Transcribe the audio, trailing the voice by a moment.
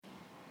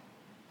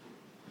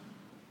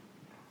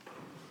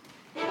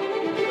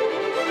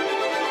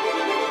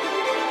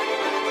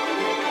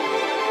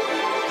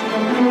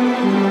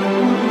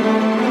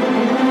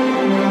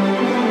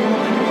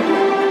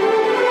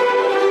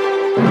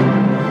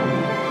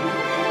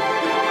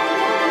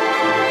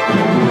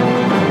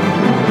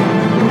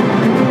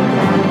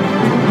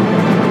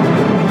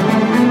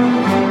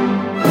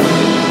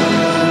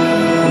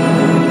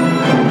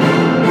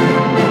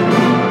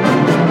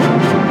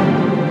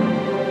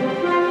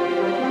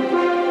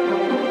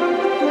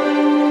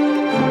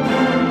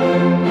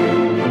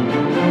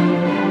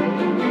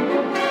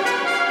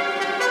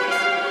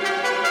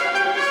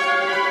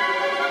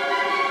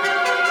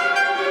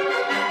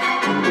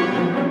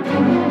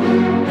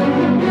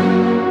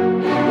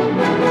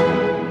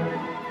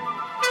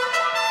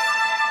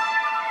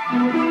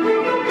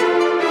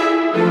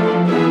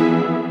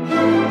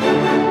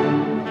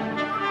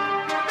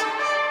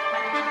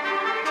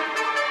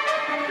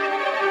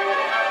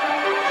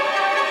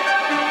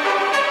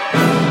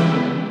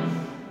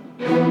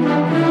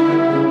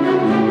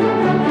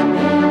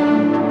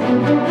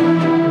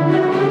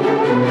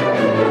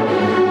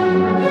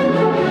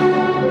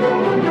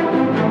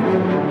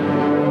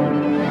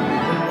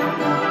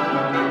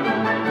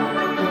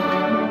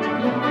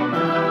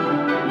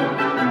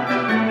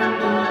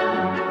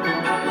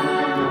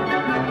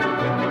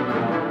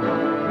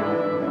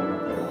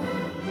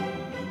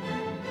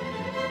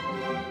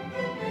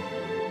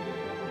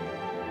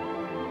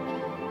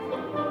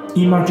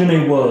Imagine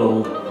a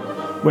world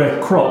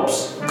where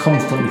crops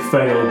constantly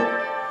fail,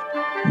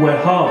 where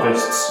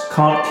harvests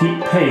can't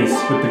keep pace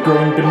with the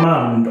growing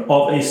demand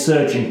of a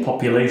surging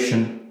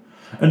population,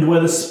 and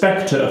where the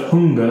spectre of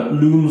hunger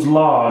looms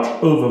large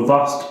over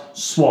vast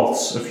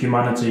swaths of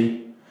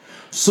humanity.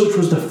 Such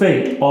was the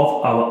fate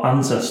of our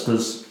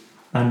ancestors,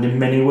 and in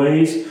many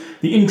ways,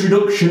 the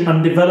introduction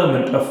and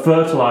development of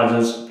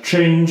fertilizers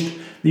changed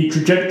the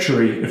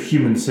trajectory of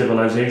human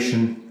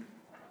civilization.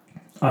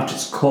 At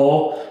its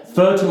core,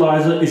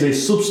 fertilizer is a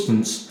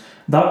substance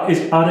that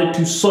is added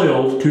to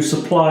soil to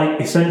supply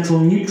essential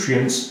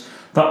nutrients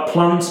that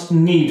plants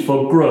need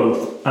for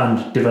growth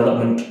and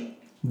development.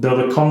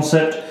 Though the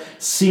concept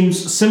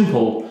seems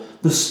simple,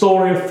 the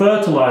story of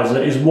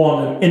fertilizer is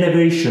one of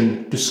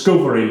innovation,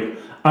 discovery,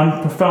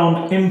 and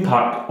profound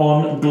impact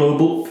on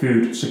global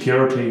food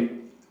security.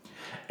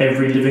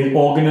 Every living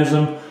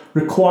organism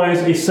requires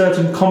a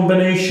certain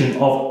combination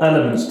of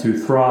elements to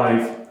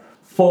thrive.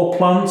 For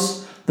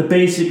plants, the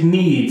basic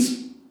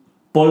needs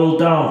boil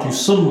down to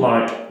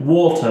sunlight,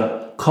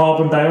 water,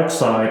 carbon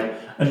dioxide,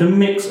 and a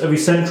mix of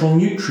essential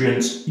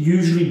nutrients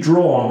usually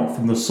drawn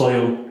from the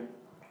soil.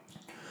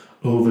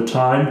 Over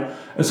time,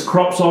 as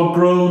crops are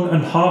grown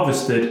and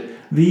harvested,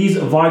 these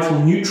vital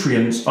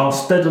nutrients are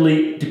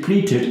steadily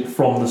depleted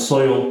from the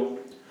soil.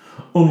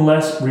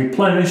 Unless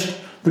replenished,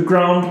 the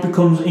ground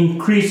becomes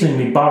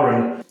increasingly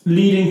barren,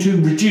 leading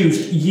to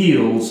reduced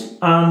yields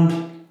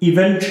and,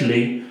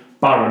 eventually,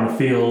 barren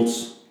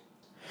fields.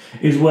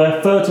 Is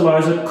where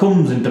fertilizer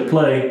comes into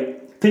play.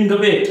 Think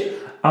of it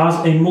as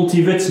a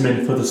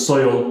multivitamin for the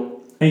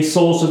soil, a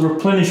source of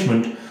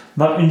replenishment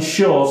that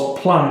ensures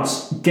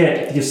plants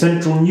get the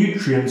essential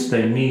nutrients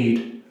they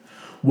need.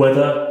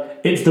 Whether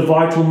it's the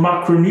vital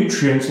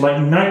macronutrients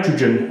like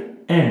nitrogen,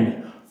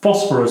 N,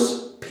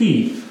 phosphorus,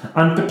 P,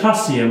 and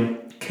potassium,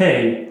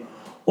 K,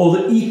 or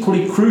the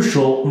equally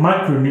crucial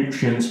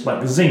micronutrients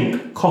like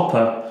zinc,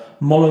 copper,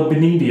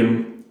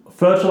 molybdenum,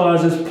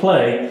 fertilizers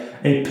play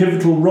a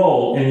pivotal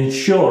role in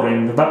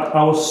ensuring that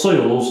our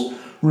soils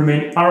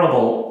remain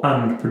arable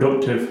and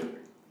productive.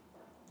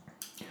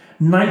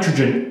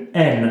 Nitrogen,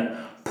 N,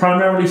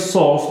 primarily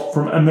sourced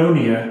from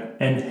ammonia,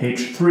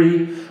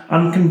 NH3,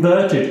 and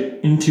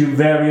converted into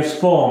various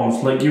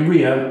forms like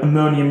urea,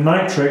 ammonium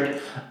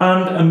nitrate,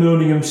 and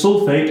ammonium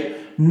sulfate.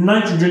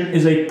 Nitrogen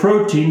is a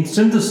protein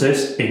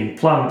synthesis in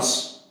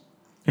plants.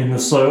 In the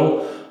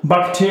soil,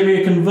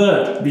 bacteria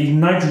convert these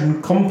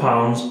nitrogen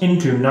compounds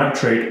into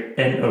nitrate,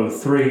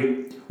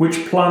 NO3,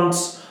 which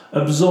plants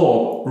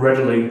absorb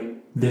readily.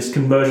 This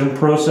conversion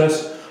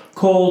process,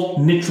 called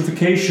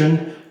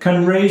nitrification,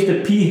 can raise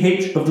the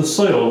pH of the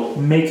soil,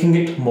 making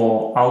it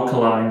more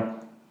alkaline.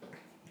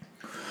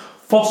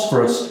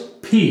 Phosphorus,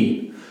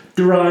 P,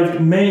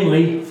 derived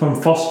mainly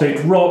from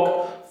phosphate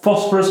rock.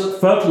 Phosphorus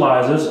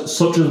fertilizers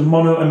such as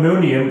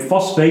monoammonium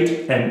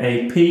phosphate,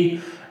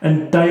 MAP,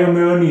 and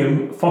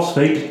diammonium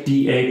phosphate,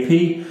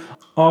 DAP,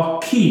 are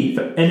key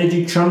for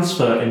energy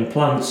transfer in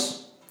plants.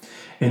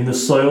 In the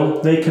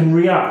soil, they can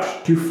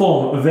react to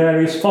form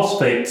various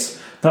phosphates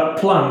that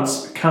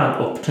plants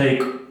can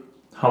uptake.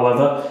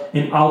 However,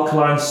 in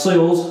alkaline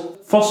soils,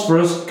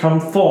 phosphorus can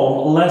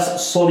form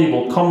less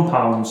soluble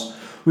compounds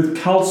with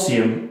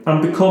calcium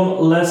and become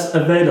less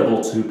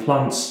available to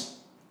plants.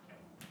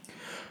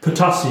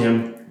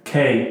 Potassium,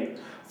 K,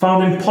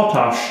 found in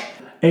potash,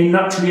 a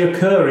naturally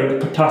occurring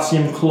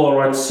potassium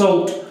chloride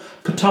salt.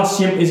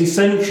 Potassium is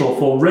essential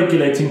for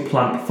regulating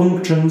plant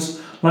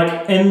functions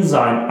like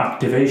enzyme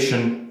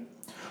activation.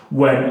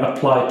 When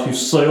applied to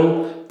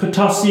soil,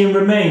 potassium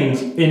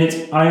remains in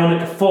its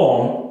ionic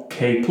form,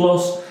 K+,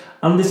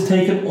 and is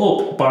taken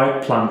up by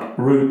plant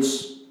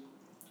roots.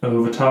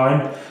 Over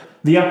time,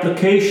 the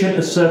application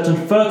of certain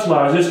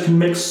fertilizers can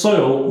make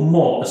soil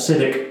more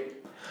acidic.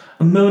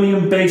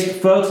 Ammonium-based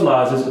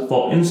fertilizers,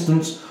 for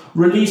instance,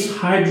 release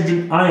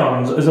hydrogen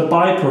ions as a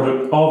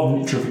byproduct of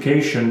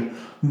nitrification,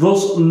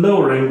 thus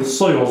lowering the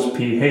soil's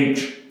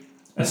pH.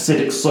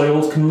 Acidic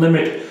soils can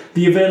limit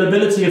the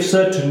availability of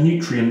certain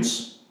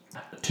nutrients.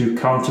 To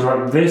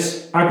counteract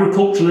this,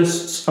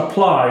 agriculturalists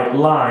apply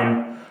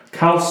lime,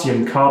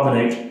 calcium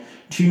carbonate,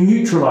 to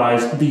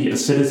neutralize the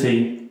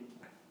acidity.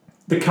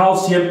 The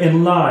calcium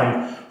in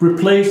lime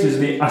replaces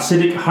the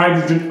acidic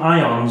hydrogen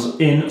ions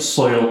in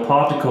soil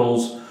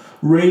particles,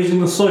 raising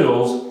the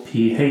soil's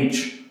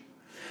pH.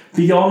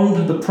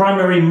 Beyond the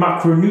primary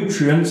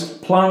macronutrients,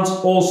 plants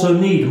also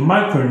need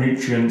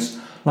micronutrients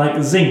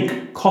like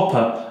zinc,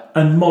 copper,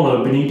 and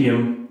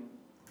molybdenum.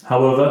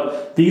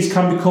 However, these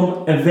can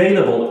become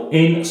available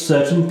in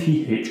certain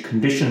pH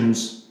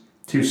conditions.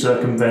 To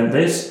circumvent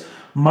this,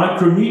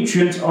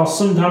 micronutrients are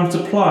sometimes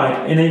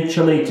supplied in a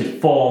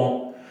chelated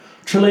form.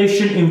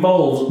 Chelation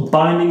involves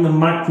binding the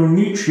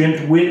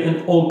micronutrient with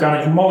an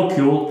organic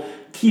molecule,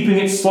 keeping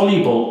it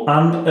soluble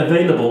and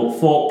available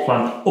for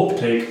plant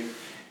uptake,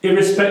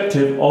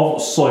 irrespective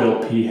of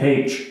soil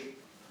pH.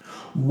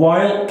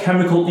 While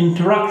chemical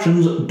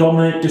interactions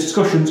dominate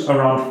discussions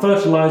around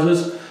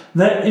fertilizers,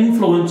 their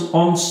influence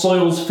on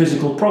soil's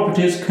physical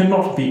properties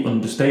cannot be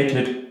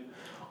understated.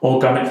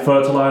 Organic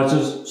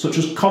fertilizers, such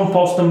as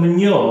compost and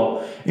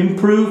manure,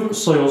 improve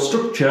soil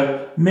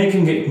structure,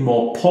 making it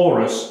more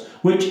porous,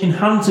 which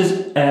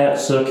enhances air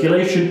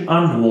circulation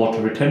and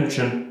water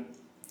retention.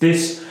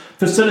 This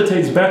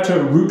facilitates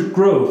better root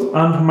growth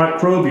and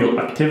microbial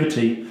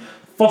activity,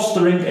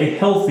 fostering a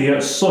healthier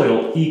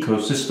soil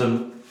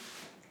ecosystem.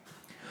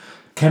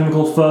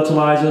 Chemical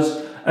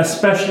fertilizers,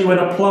 especially when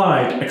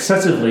applied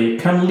excessively,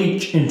 can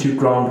leach into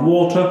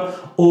groundwater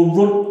or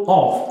run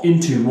off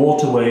into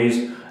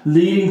waterways,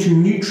 leading to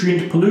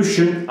nutrient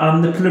pollution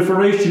and the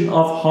proliferation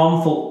of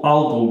harmful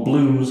algal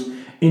blooms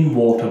in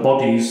water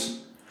bodies.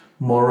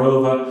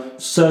 Moreover,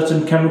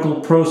 certain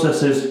chemical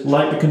processes,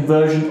 like the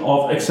conversion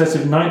of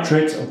excessive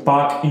nitrates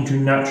back into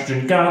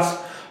nitrogen gas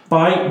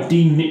by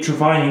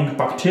denitrifying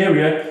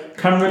bacteria,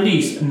 can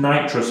release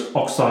nitrous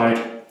oxide,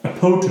 a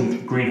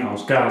potent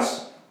greenhouse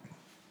gas.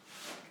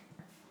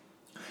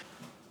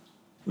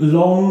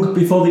 Long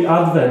before the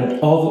advent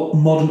of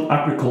modern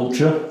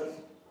agriculture,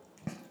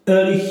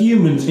 early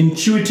humans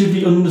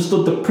intuitively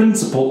understood the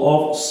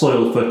principle of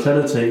soil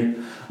fertility,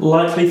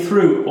 likely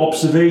through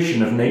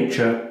observation of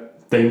nature.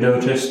 They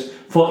noticed,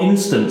 for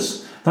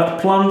instance,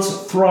 that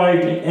plants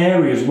thrived in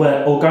areas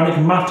where organic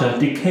matter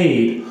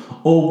decayed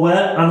or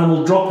where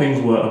animal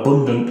droppings were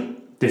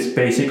abundant. This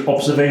basic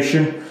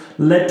observation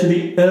led to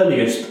the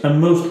earliest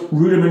and most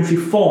rudimentary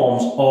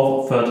forms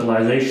of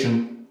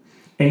fertilization.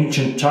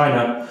 Ancient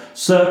China,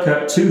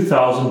 circa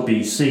 2000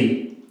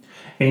 BC.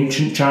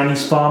 Ancient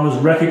Chinese farmers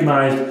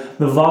recognized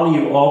the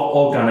value of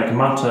organic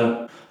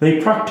matter.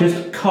 They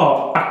practiced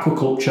carp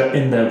aquaculture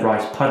in their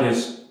rice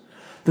paddies.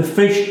 The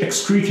fish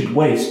excreted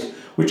waste,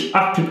 which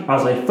acted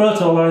as a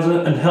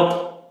fertilizer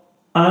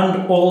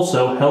and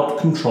also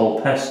helped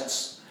control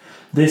pests.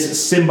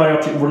 This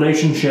symbiotic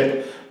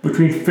relationship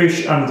between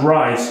fish and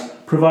rice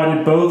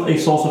provided both a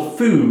source of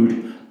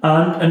food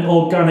and an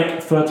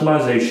organic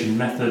fertilization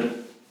method.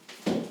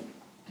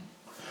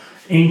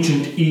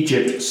 Ancient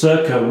Egypt,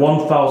 circa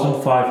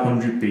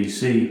 1500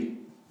 BC.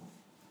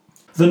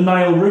 The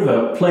Nile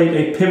River played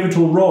a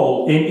pivotal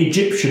role in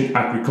Egyptian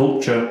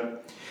agriculture.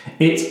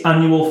 Its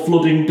annual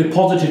flooding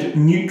deposited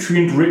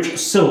nutrient-rich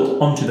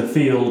silt onto the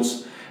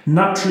fields,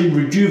 naturally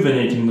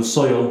rejuvenating the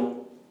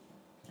soil.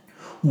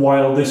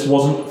 While this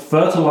wasn't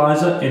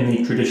fertilizer in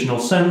the traditional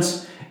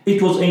sense,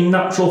 it was a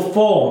natural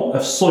form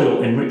of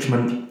soil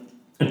enrichment.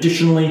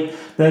 Additionally,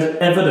 there's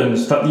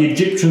evidence that the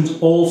Egyptians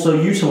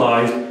also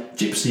utilized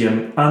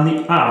gypsum and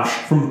the ash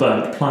from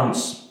burnt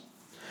plants.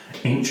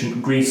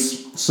 Ancient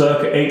Greece,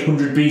 circa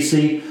 800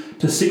 BC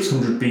to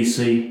 600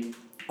 BC.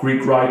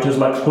 Greek writers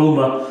like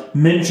Homer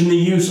mention the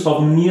use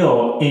of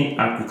manure in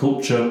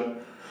agriculture.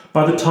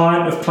 By the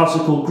time of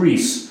classical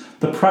Greece,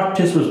 the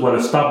practice was well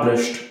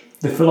established.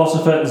 The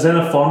philosopher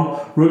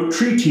Xenophon wrote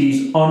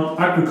treatises on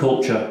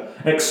agriculture,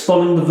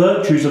 extolling the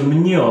virtues of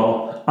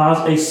manure as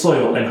a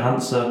soil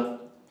enhancer.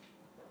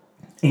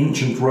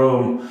 Ancient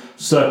Rome,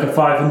 circa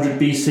 500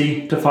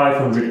 BC to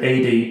 500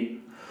 AD.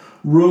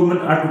 Roman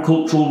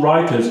agricultural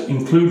writers,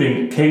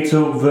 including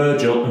Cato,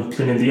 Virgil, and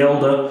Pliny the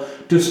Elder,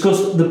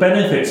 discussed the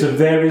benefits of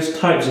various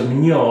types of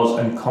manures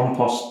and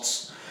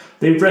composts.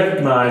 They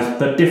recognised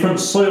that different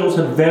soils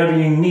had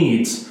varying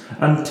needs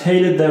and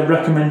tailored their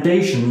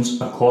recommendations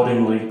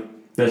accordingly.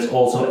 There's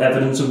also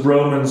evidence of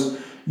Romans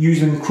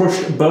using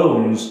crushed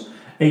bones,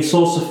 a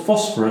source of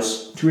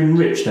phosphorus, to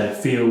enrich their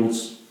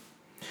fields.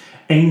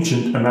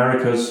 Ancient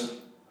Americas.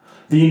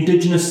 The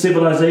indigenous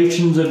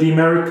civilizations of the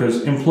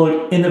Americas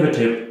employed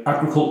innovative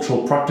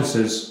agricultural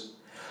practices.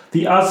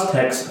 The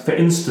Aztecs, for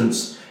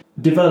instance,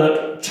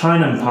 developed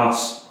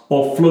chinampas,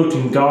 or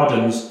floating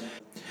gardens.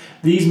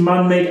 These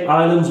man-made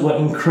islands were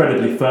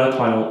incredibly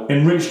fertile,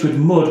 enriched with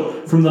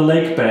mud from the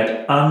lake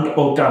bed and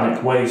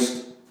organic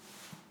waste.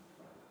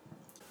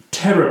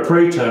 Terra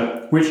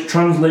preta, which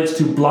translates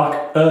to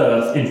black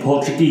earth in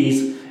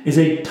Portuguese, is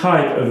a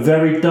type of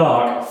very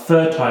dark,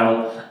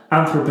 fertile,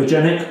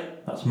 anthropogenic,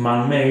 that's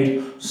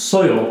man-made,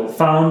 soil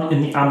found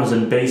in the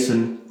Amazon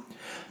basin.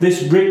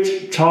 This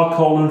rich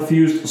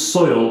charcoal-infused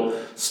soil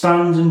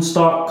stands in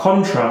stark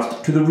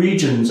contrast to the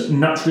region's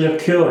naturally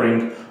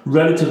occurring,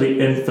 relatively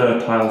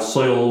infertile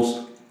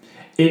soils.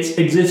 Its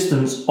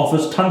existence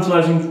offers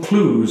tantalizing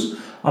clues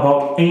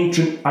about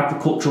ancient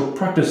agricultural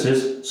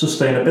practices,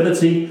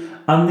 sustainability,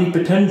 and the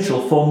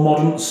potential for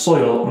modern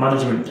soil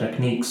management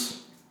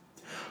techniques.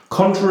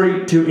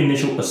 Contrary to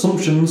initial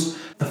assumptions,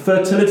 the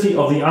fertility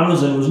of the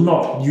Amazon was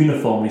not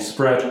uniformly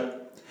spread.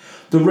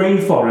 The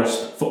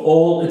rainforest, for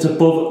all its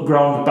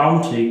above-ground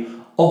bounty,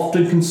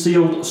 often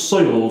concealed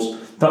soils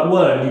that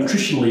were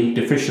nutritionally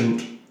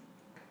deficient.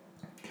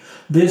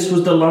 This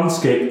was the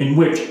landscape in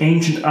which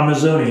ancient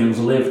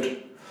Amazonians lived,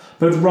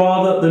 but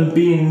rather than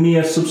being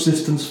mere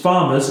subsistence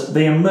farmers,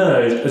 they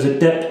emerged as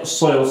adept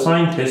soil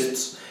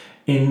scientists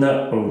in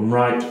their own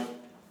right.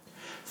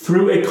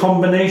 Through a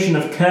combination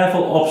of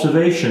careful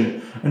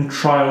observation and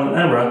trial and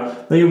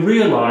error, they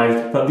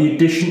realised that the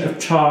addition of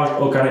charged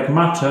organic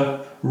matter,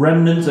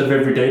 remnants of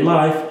everyday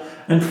life,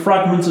 and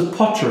fragments of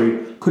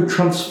pottery could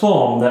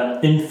transform their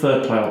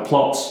infertile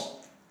plots.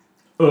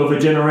 Over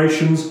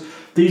generations,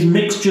 These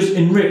mixtures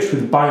enriched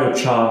with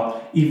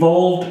biochar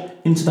evolved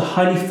into the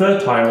highly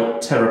fertile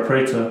terra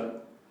preta.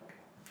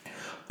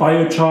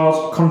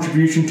 Biochar's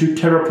contribution to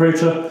terra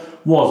preta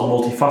was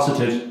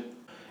multifaceted.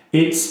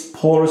 Its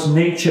porous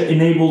nature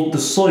enabled the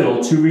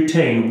soil to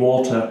retain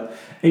water,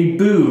 a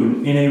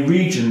boon in a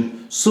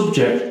region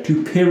subject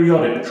to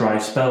periodic dry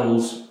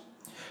spells.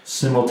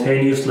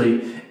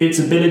 Simultaneously, its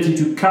ability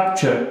to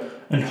capture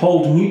and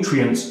hold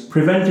nutrients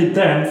prevented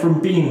them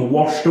from being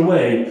washed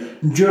away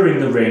during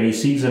the rainy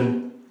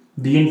season.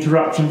 The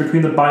interaction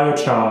between the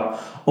biochar,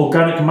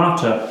 organic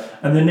matter,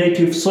 and the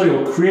native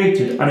soil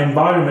created an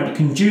environment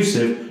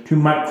conducive to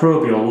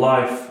microbial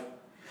life.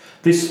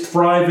 This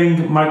thriving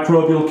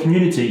microbial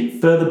community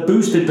further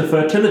boosted the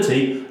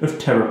fertility of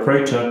terra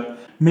preta,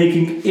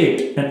 making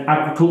it an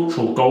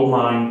agricultural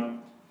goldmine.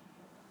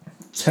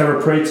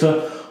 Terra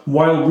preta,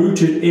 while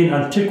rooted in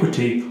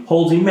antiquity,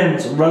 holds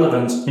immense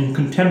relevance in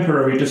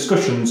contemporary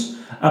discussions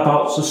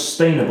about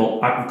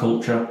sustainable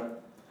agriculture.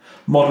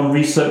 Modern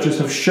researchers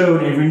have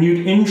shown a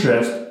renewed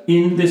interest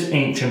in this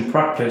ancient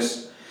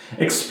practice,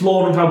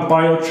 exploring how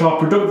biochar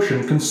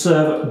production can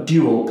serve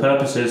dual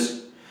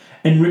purposes,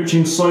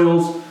 enriching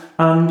soils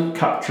and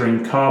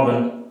capturing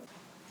carbon.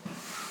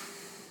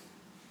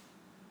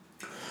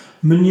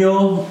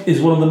 Manure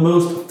is one of the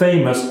most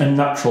famous and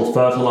natural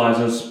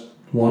fertilizers.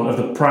 One of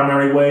the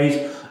primary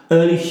ways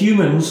early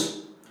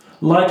humans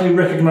likely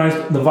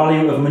recognized the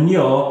value of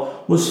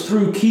manure was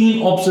through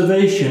keen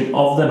observation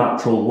of the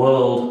natural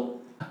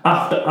world.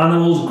 After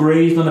animals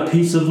grazed on a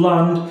piece of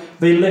land,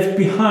 they left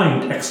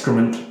behind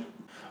excrement.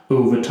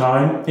 Over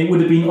time, it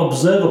would have been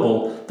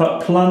observable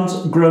that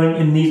plants growing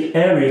in these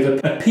areas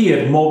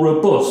appeared more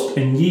robust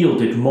and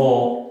yielded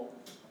more.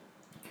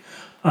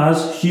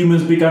 As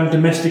humans began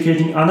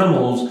domesticating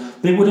animals,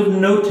 they would have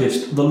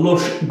noticed the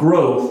lush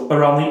growth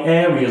around the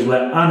areas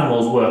where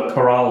animals were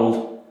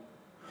corralled.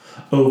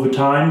 Over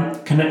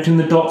time, connecting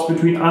the dots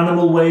between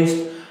animal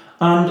waste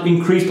and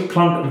increased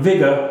plant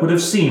vigour would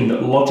have seemed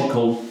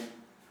logical.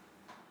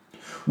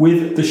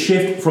 With the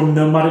shift from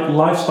nomadic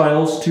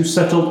lifestyles to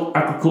settled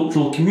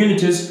agricultural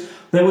communities,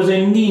 there was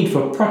a need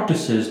for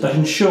practices that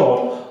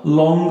ensured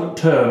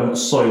long-term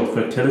soil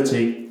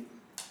fertility.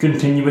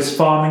 Continuous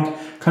farming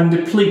can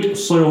deplete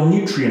soil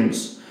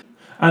nutrients,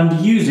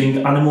 and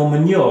using animal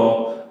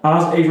manure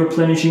as a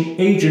replenishing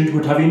agent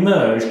would have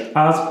emerged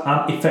as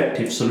an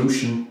effective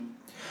solution.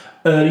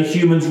 Early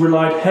humans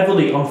relied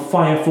heavily on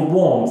fire for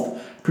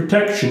warmth,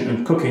 protection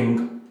and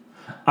cooking.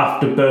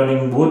 After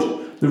burning wood,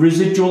 the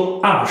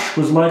residual ash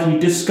was likely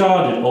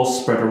discarded or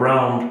spread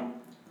around.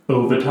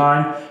 Over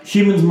time,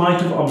 humans might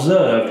have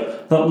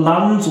observed that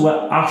lands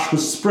where ash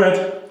was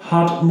spread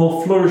had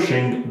more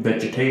flourishing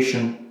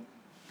vegetation.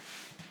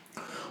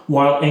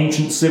 While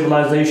ancient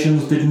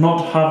civilizations did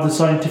not have the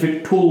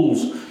scientific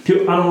tools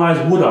to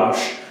analyze wood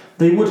ash,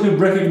 they would have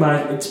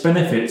recognized its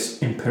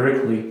benefits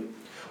empirically.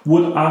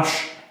 Wood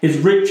ash is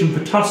rich in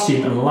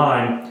potassium and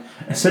lime,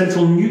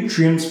 essential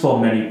nutrients for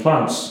many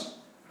plants.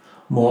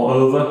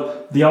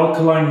 Moreover, the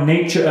alkaline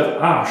nature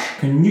of ash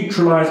can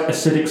neutralize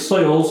acidic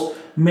soils,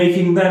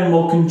 making them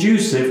more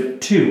conducive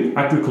to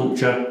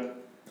agriculture.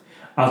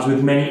 As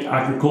with many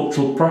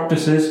agricultural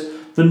practices,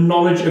 the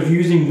knowledge of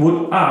using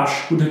wood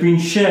ash would have been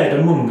shared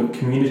among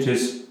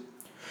communities.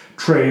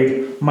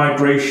 Trade,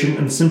 migration,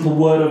 and simple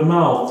word of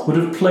mouth would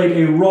have played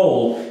a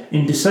role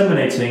in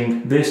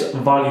disseminating this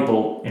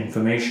valuable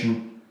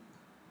information.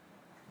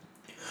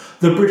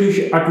 The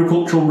British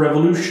Agricultural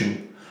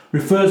Revolution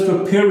refers to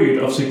a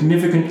period of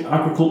significant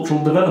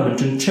agricultural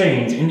development and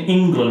change in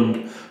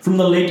England from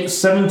the late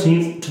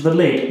 17th to the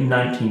late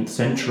 19th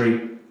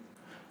century.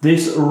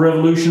 This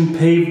revolution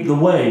paved the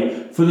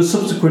way for the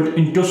subsequent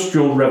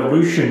Industrial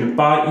Revolution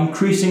by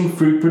increasing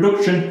food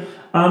production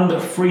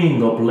and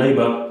freeing up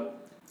labour.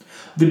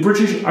 The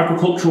British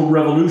Agricultural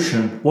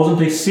Revolution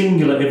wasn't a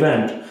singular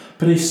event,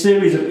 but a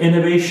series of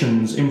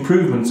innovations,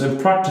 improvements and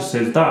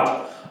practices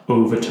that,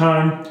 over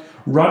time,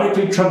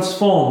 radically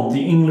transformed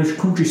the English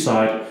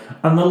countryside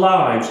and the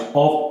lives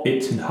of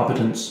its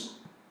inhabitants.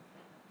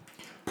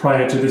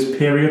 Prior to this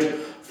period,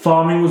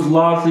 farming was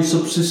largely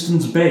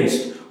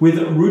subsistence-based with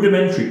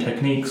rudimentary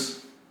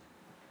techniques.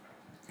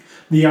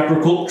 The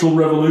Agricultural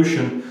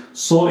Revolution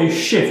saw a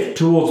shift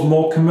towards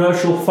more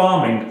commercial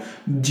farming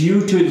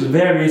due to its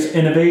various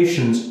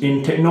innovations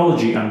in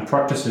technology and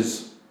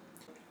practices.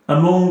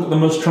 Among the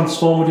most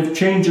transformative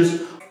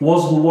changes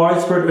was the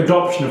widespread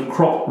adoption of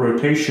crop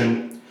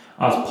rotation,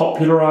 as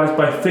popularised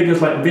by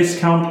figures like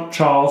Viscount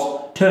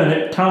Charles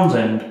Turnip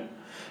Townshend.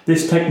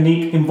 This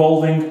technique,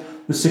 involving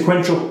the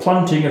sequential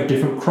planting of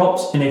different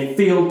crops in a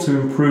field to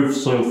improve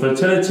soil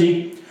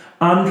fertility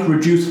and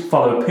reduce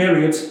fallow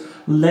periods,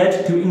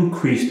 led to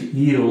increased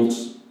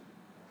yields.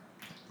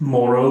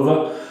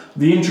 Moreover,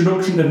 the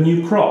introduction of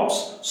new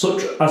crops,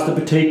 such as the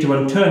potato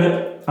and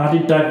turnip,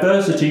 added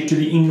diversity to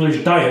the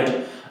English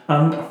diet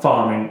and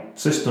farming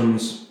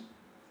systems.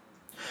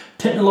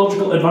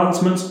 Technological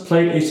advancements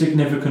played a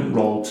significant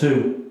role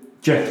too.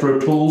 Jethro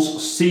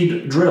Tull's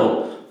seed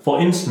drill,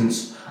 for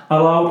instance,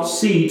 allowed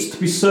seeds to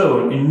be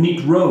sown in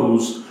neat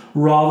rows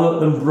rather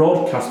than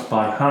broadcast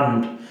by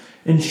hand,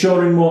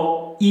 ensuring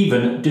more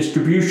even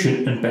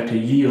distribution and better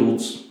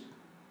yields.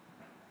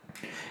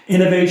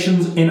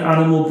 Innovations in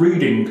animal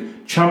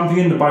breeding,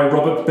 championed by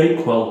Robert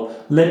Bakewell,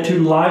 led to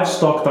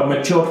livestock that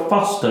matured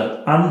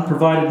faster and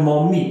provided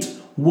more meat,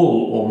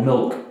 wool or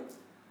milk.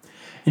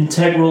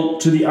 Integral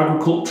to the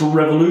agricultural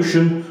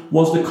revolution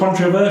was the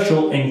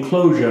controversial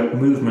enclosure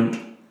movement.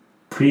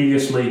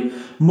 Previously,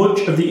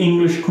 much of the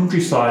English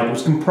countryside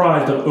was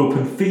comprised of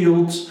open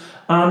fields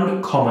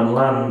and common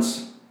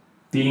lands.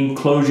 The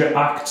Enclosure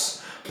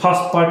Acts,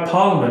 passed by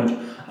Parliament,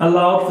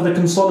 allowed for the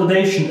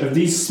consolidation of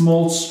these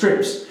small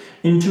strips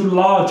into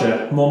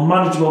larger, more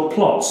manageable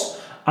plots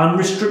and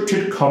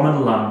restricted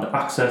common land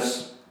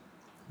access.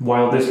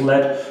 While this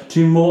led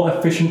to more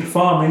efficient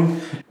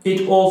farming,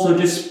 it also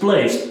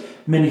displaced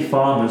many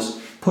farmers,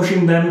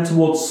 pushing them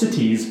towards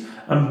cities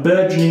and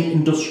burgeoning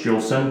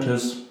industrial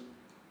centres.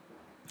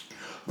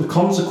 The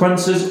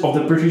consequences of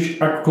the British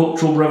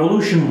agricultural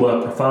revolution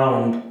were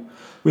profound.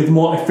 With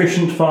more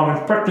efficient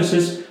farming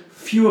practices,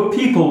 fewer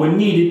people were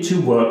needed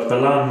to work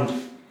the land.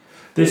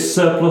 This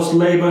surplus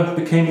labour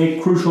became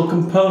a crucial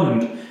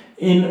component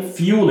in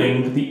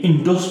fueling the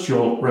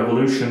Industrial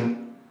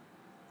Revolution.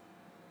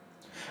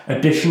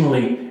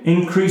 Additionally,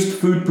 increased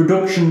food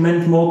production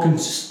meant more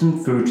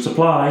consistent food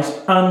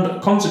supplies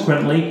and,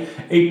 consequently,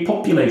 a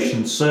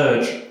population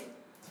surge.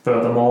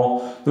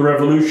 Furthermore, the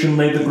revolution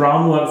laid the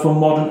groundwork for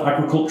modern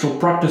agricultural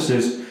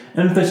practices,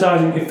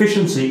 emphasising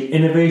efficiency,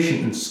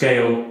 innovation and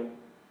scale.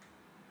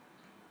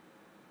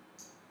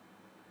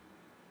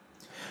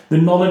 The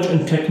knowledge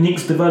and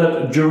techniques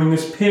developed during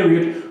this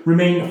period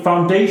remain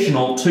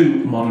foundational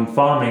to modern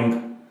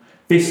farming.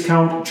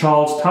 Viscount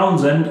Charles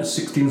Townshend,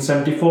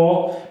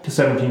 1674 to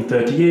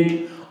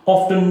 1738,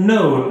 often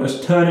known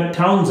as Turnip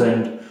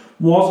Townshend,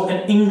 was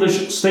an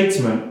English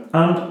statesman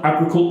and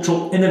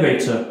agricultural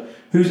innovator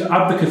whose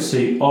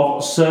advocacy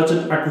of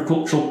certain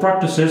agricultural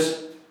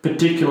practices,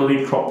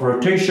 particularly crop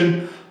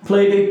rotation,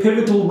 played a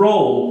pivotal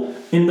role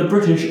in the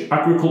British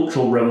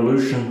agricultural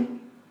revolution.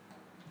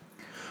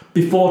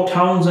 Before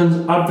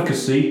Townshend's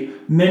advocacy,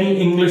 many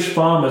English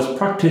farmers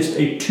practiced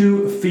a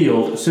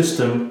two-field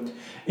system,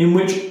 in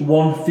which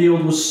one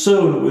field was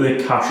sown with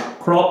a cash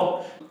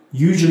crop,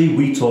 usually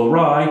wheat or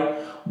rye,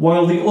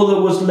 while the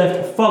other was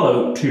left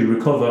fallow to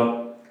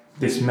recover.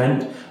 This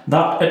meant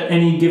that at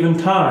any given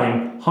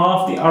time,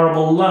 half the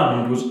arable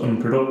land was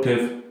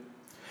unproductive.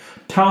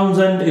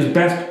 Townshend is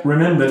best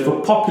remembered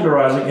for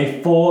popularising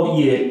a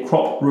 4-year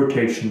crop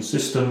rotation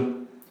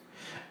system.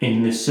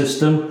 In this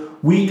system,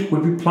 wheat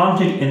would be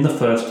planted in the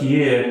first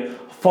year,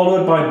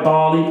 followed by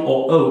barley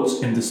or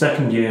oats in the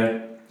second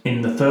year.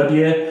 In the third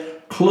year,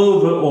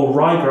 clover or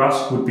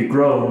ryegrass would be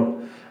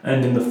grown,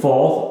 and in the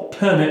fourth,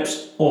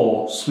 turnips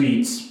or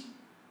swedes.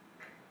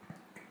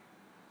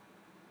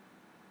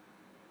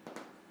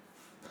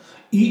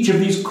 Each of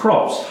these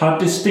crops had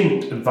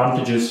distinct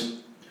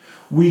advantages.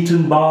 Wheat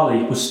and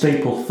barley were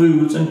staple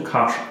foods and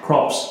cash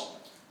crops.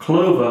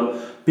 Clover,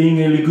 being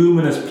a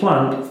leguminous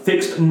plant,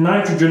 fixed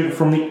nitrogen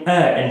from the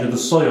air into the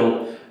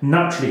soil,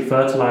 naturally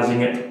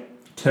fertilising it.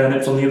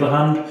 Turnips, on the other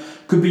hand,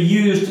 could be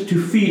used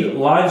to feed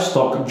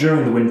livestock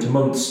during the winter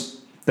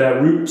months.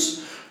 Their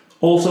roots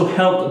also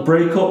helped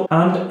break up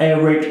and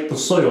aerate the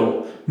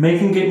soil,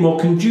 making it more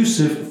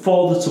conducive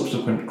for the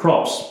subsequent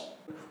crops.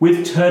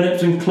 With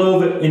turnips and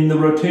clover in the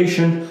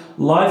rotation,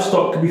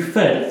 livestock could be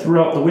fed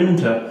throughout the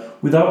winter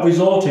without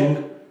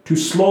resorting to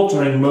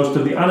slaughtering most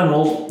of the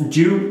animals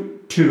due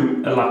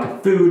to a lack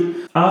of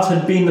food, as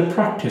had been the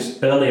practice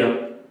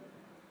earlier.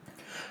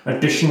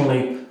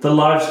 Additionally, the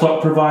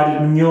livestock provided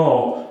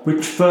manure,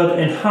 which further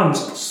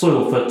enhanced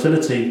soil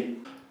fertility.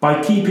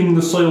 By keeping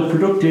the soil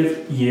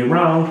productive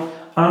year-round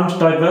and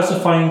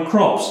diversifying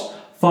crops,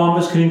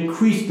 farmers can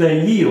increase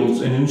their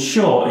yields and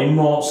ensure a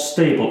more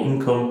stable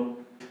income.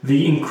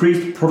 The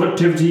increased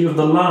productivity of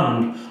the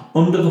land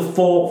under the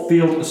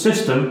 4-field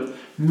system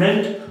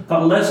meant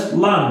that less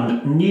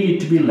land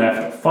needed to be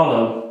left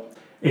fallow,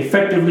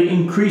 effectively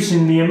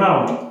increasing the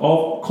amount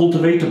of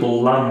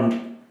cultivatable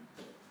land.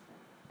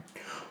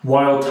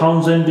 While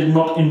Townshend did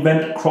not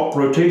invent crop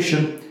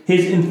rotation,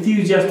 his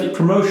enthusiastic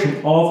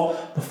promotion of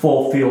the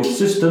 4-field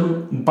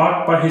system,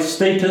 backed by his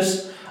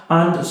status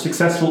and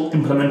successful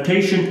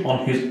implementation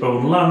on his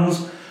own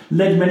lands,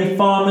 led many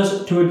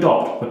farmers to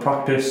adopt the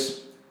practice.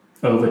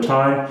 Over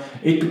time,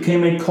 it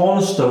became a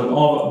cornerstone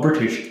of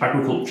British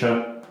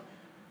agriculture.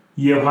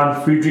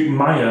 Johann Friedrich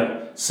Meyer,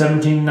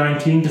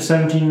 1719 to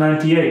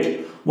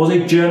 1798, was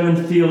a German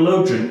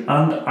theologian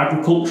and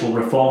agricultural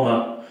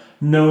reformer,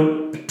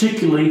 known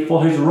particularly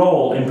for his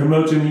role in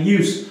promoting the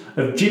use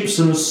of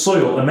gypsum as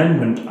soil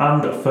amendment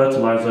and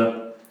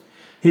fertilizer.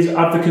 His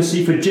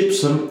advocacy for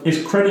gypsum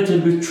is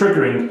credited with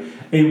triggering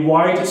a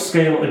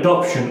wide-scale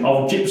adoption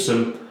of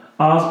gypsum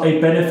as a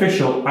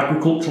beneficial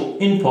agricultural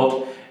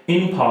input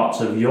in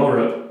parts of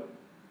Europe.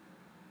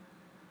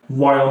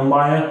 While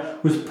Meyer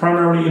was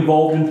primarily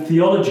involved in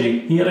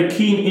theology, he had a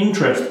keen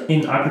interest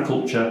in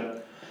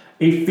agriculture.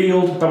 a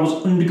field that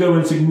was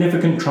undergoing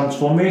significant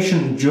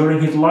transformation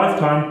during his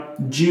lifetime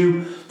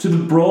due to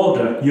the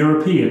broader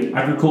European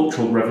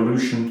agricultural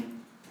revolution.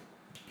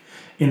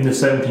 In the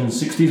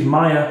 1760s,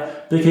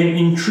 Meyer became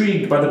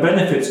intrigued by the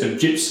benefits of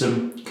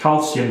gypsum,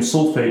 calcium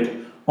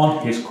sulfate,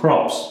 on his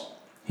crops.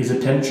 His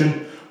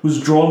attention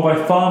was drawn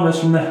by farmers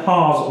from the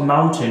Harz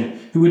Mountain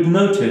who had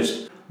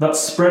noticed that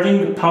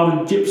spreading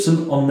powdered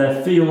gypsum on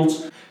their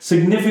fields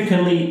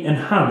significantly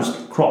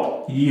enhanced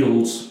crop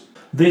yields.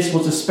 This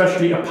was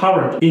especially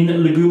apparent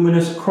in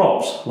leguminous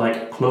crops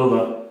like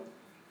clover.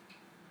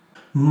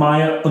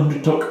 Meyer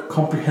undertook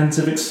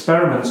comprehensive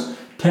experiments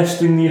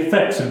testing the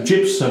effects of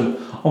gypsum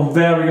on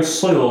various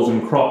soils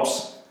and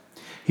crops.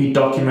 He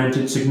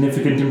documented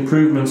significant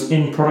improvements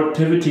in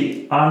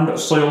productivity and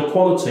soil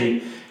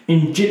quality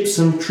in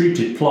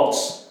gypsum-treated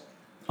plots.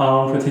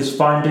 Armed with his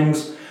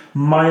findings,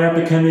 Meyer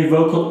became a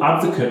vocal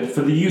advocate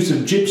for the use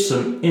of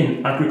gypsum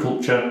in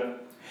agriculture.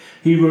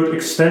 He wrote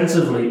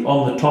extensively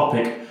on the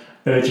topic,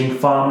 urging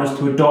farmers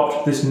to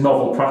adopt this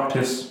novel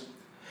practice.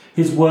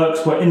 His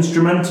works were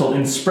instrumental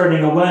in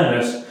spreading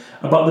awareness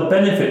about the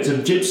benefits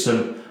of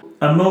gypsum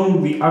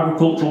among the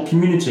agricultural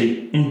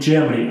community in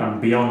Germany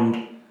and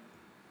beyond.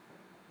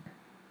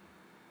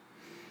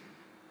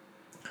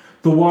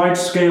 The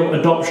wide-scale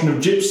adoption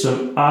of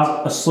gypsum as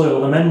a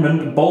soil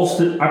amendment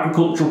bolstered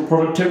agricultural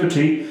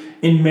productivity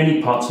in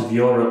many parts of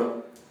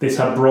Europe. This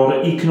had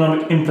broader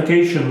economic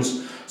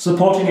implications,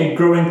 supporting a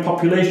growing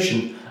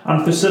population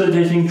and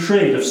facilitating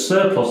trade of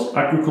surplus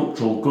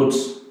agricultural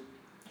goods.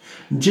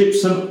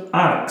 Gypsum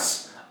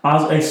acts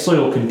as a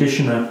soil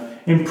conditioner,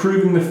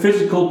 improving the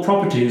physical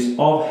properties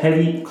of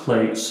heavy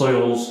clay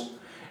soils.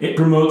 It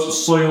promotes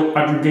soil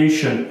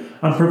aggregation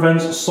and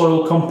prevents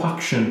soil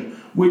compaction,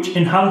 which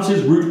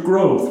enhances root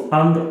growth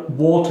and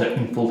water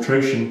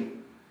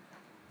infiltration.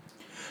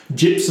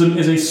 Gypsum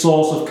is a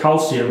source of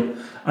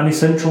calcium, an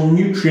essential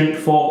nutrient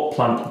for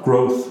plant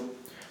growth.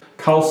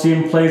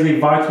 Calcium plays a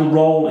vital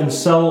role in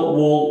cell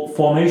wall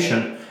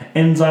formation,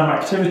 enzyme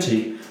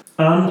activity,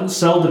 and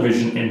cell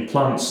division in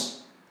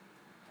plants.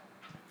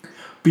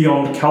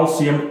 Beyond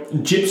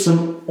calcium,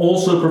 gypsum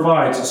also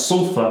provides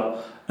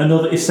sulfur,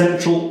 another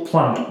essential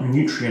plant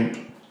nutrient.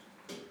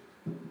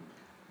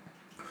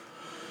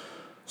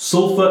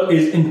 Sulfur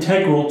is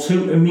integral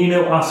to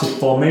amino acid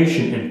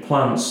formation in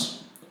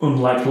plants.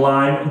 Unlike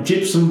lime,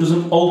 gypsum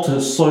doesn't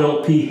alter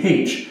soil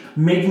pH,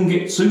 making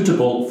it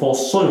suitable for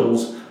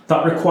soils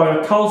that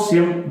require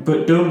calcium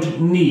but don't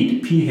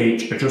need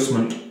pH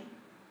adjustment.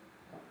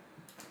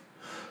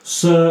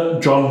 Sir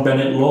John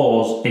Bennet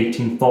Lawes,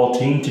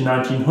 1814 to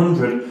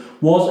 1900,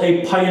 was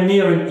a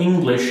pioneering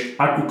English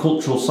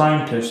agricultural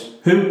scientist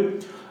who,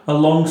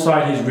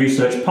 alongside his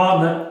research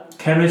partner,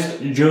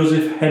 chemist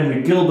Joseph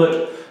Henry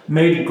Gilbert,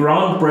 made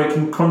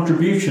groundbreaking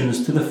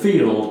contributions to the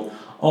field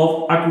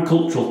of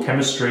agricultural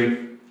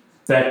chemistry.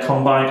 Their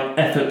combined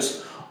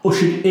efforts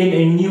ushered in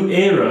a new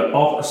era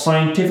of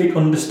scientific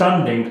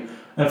understanding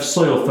of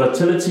soil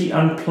fertility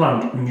and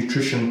plant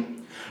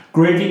nutrition,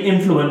 greatly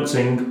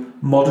influencing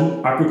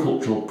modern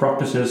agricultural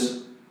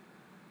practices.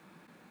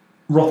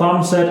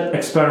 Rothamsted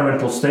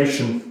Experimental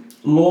Station.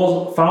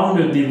 Lawes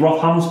founded the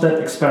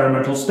Rothamsted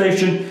Experimental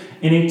Station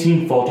in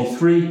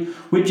 1843,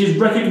 which is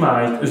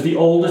recognised as the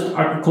oldest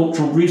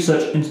agricultural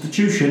research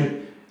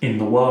institution in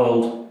the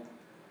world.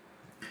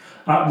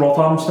 At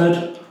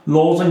Rothamsted,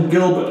 Lawes and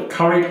Gilbert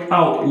carried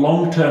out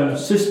long-term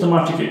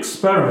systematic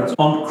experiments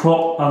on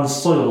crop and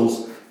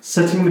soils,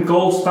 setting the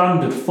gold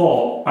standard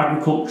for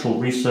agricultural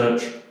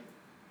research.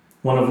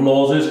 One of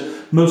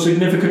Lawes's most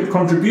significant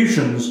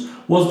contributions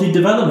was the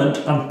development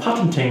and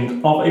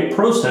patenting of a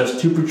process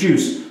to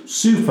produce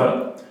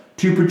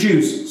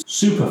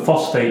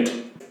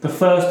superphosphate, the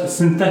first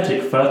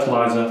synthetic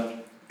fertilizer.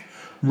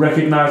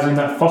 Recognizing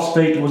that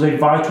phosphate was a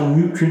vital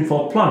nutrient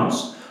for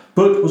plants,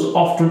 but was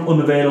often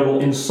unavailable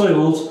in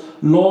soils,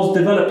 Lawes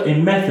developed a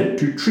method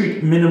to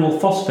treat minimal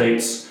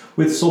phosphates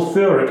with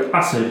sulfuric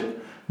acid,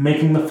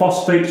 making the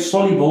phosphate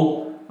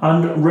soluble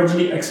and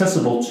readily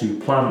accessible to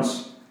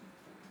plants.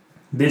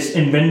 This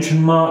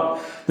invention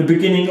marked the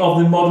beginning of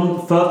the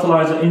modern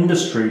fertilizer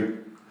industry.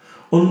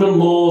 Under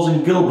Lawes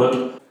and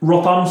Gilbert,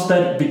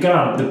 Rothamsted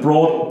began the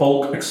broad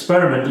bulk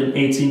experiment in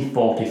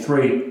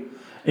 1843,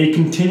 a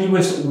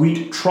continuous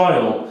wheat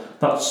trial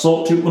that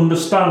sought to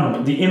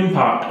understand the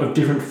impact of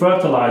different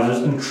fertilizers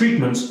and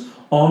treatments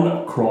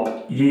on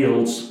crop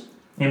yields.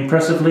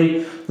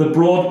 Impressively, the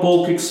broad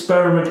bulk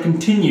experiment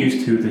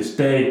continues to this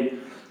day,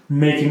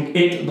 making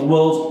it the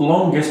world's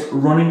longest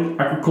running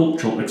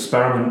agricultural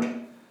experiment.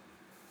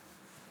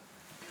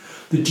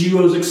 The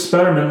duo's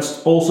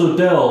experiments also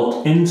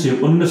delved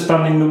into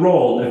understanding the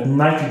role of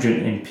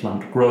nitrogen in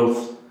plant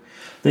growth.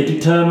 They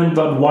determined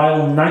that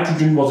while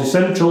nitrogen was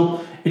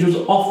essential, it was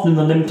often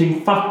the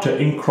limiting factor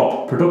in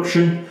crop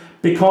production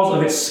because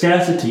of its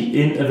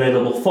scarcity in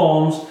available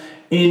forms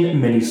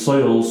in many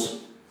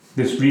soils.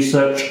 This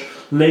research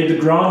laid the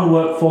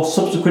groundwork for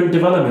subsequent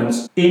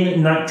developments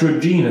in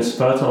nitrogenous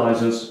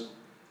fertilizers.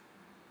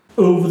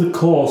 Over the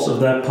course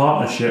of their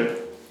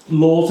partnership,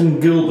 Laws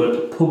and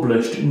Gilbert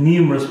published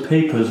numerous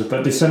papers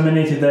that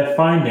disseminated their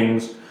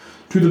findings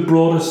to the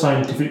broader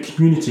scientific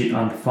community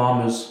and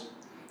farmers.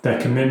 Their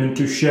commitment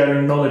to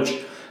sharing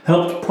knowledge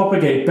helped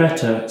propagate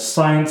better,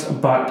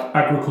 science-backed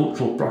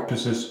agricultural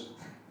practices.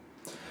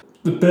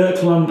 The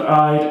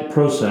Birkeland-Eyde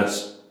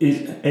process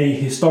is a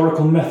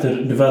historical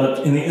method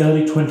developed in the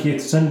early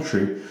 20th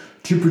century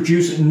to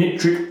produce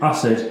nitric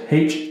acid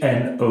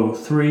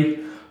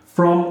HNO3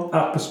 from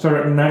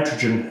atmospheric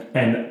nitrogen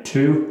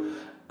N2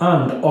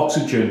 and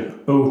oxygen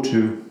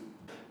O2.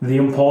 The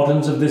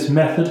importance of this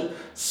method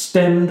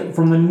stemmed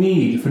from the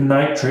need for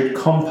nitrate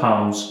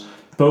compounds,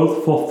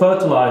 both for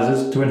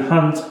fertilizers to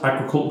enhance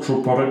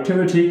agricultural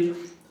productivity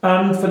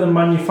and for the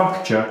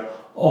manufacture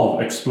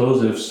of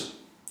explosives.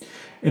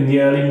 In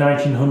the early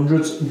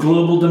 1900s,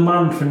 global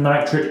demand for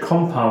nitrate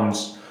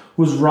compounds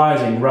was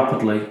rising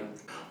rapidly.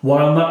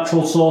 While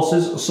natural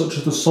sources such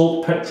as the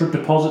saltpeter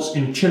deposits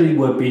in Chile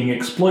were being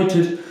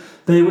exploited,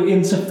 they were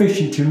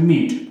insufficient to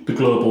meet the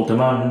global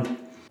demand.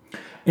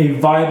 A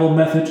viable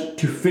method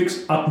to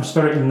fix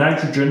atmospheric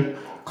nitrogen,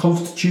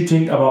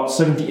 constituting about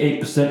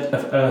 78%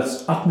 of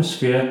Earth's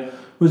atmosphere,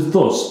 was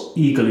thus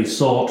eagerly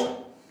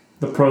sought.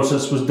 The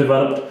process was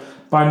developed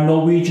by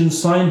Norwegian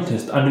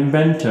scientist and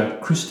inventor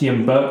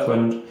Christian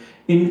Birkeland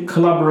in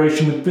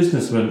collaboration with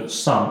businessman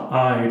Sam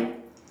Eyde.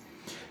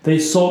 They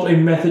sought a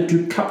method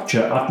to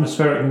capture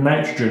atmospheric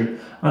nitrogen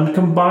and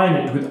combine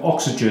it with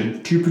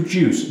oxygen to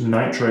produce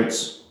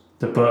nitrates.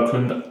 The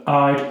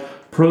Birkeland-Eyde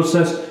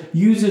process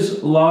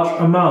uses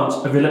large amounts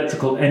of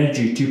electrical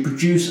energy to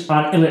produce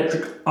an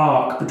electric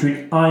arc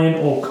between iron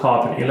or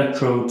carbon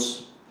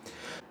electrodes.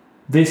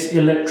 This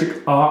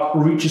electric arc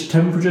reaches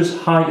temperatures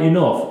high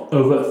enough,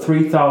 over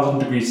 3000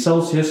 degrees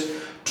Celsius,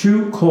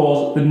 to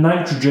cause the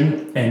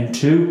nitrogen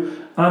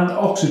N2 and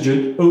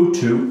oxygen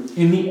O2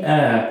 in the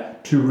air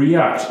to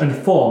react and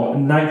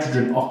form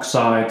nitrogen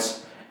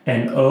oxides,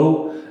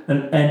 NO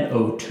and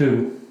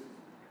NO2.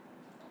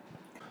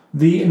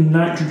 The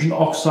nitrogen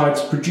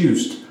oxides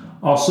produced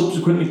are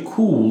subsequently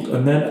cooled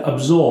and then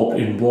absorbed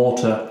in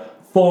water,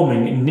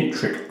 forming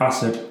nitric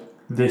acid.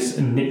 This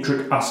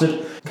nitric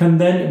acid can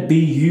then be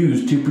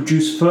used to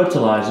produce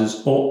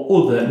fertilizers or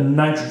other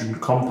nitrogen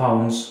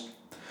compounds.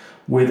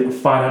 With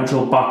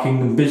financial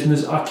backing and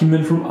business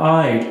acumen from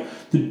Eyde,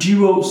 the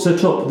duo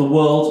set up the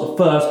world's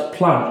first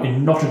plant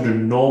in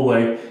Nottingham,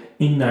 Norway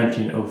in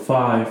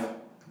 1905.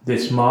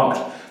 This marked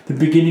the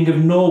beginning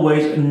of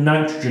Norway's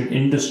nitrogen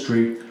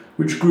industry,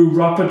 which grew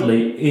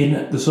rapidly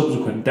in the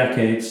subsequent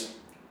decades.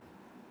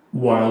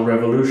 While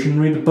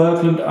revolutionary, the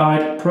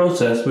Birkeland-Eyde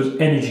process was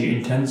energy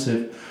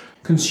intensive,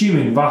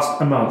 consuming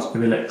vast amounts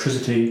of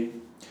electricity.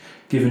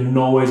 Given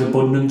Norway's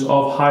abundance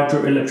of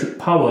hydroelectric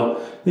power,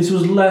 this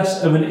was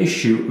less of an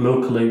issue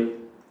locally.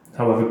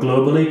 However,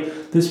 globally,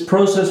 this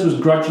process was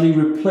gradually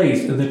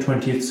replaced in the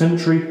 20th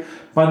century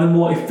by the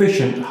more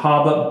efficient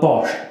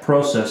Haber-Bosch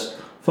process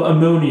for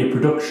ammonia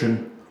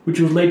production, which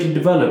was later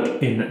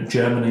developed in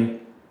Germany.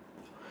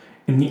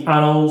 In the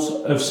annals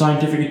of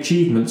scientific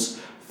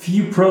achievements,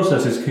 few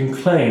processes can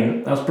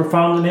claim as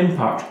profound an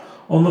impact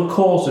on the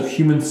course of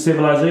human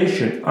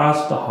civilization as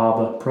the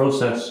Haber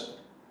process.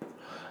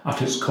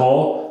 At its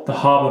core, the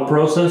Haber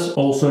process,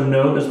 also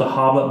known as the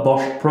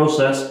Haber-Bosch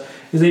process,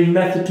 is a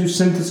method to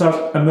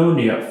synthesize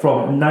ammonia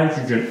from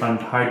nitrogen and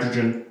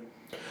hydrogen.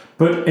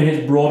 But in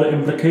its broader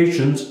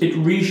implications, it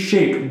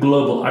reshaped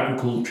global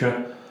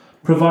agriculture,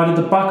 provided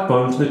the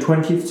backbone to the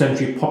 20th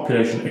century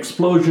population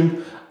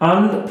explosion,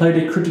 and played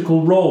a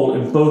critical role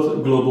in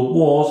both global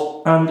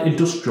wars and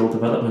industrial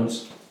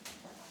developments.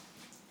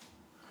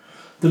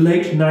 The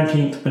late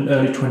 19th and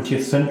early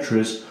 20th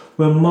centuries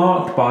were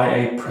marked by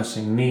a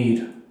pressing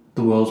need.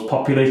 The world's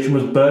population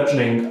was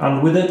burgeoning,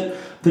 and with it,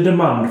 the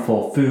demand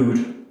for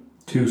food.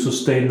 To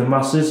sustain the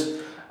masses,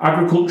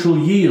 agricultural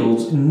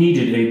yields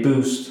needed a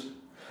boost.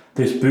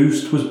 This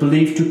boost was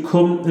believed to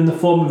come in the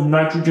form of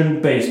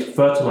nitrogen-based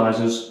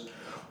fertilizers,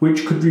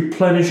 which could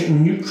replenish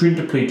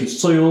nutrient-depleted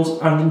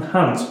soils and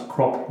enhance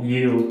crop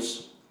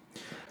yields.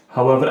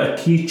 However, a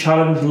key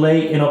challenge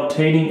lay in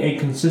obtaining a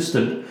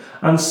consistent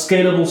and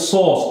scalable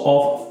source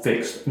of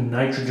fixed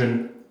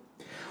nitrogen.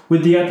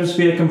 With the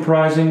atmosphere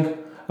comprising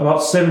about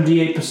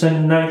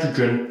 78%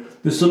 nitrogen,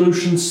 the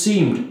solution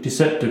seemed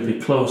deceptively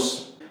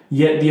close.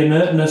 Yet the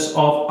inertness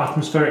of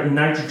atmospheric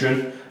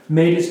nitrogen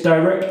made its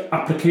direct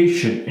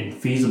application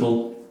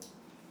infeasible.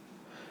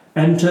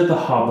 Enter the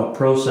Haber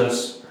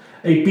process,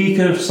 a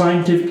beacon of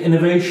scientific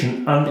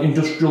innovation and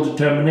industrial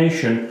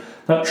determination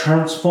that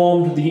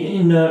transformed the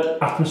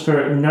inert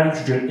atmospheric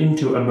nitrogen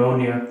into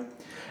ammonia,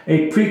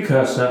 a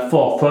precursor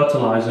for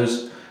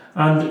fertilizers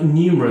and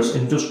numerous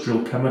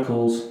industrial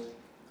chemicals.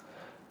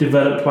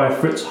 Developed by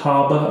Fritz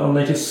Haber and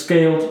later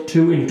scaled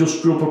to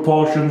industrial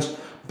proportions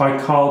by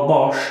Carl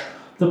Bosch,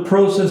 the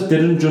process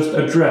didn't just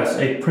address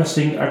a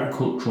pressing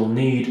agricultural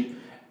need,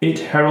 it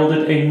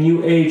heralded a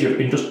new age of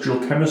industrial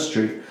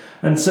chemistry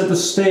and set the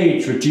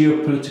stage for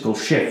geopolitical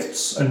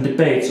shifts and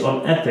debates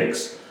on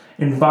ethics,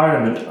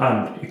 environment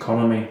and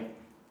economy.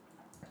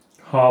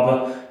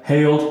 Haber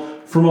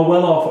hailed from a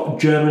well-off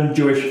German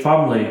Jewish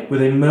family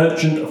with a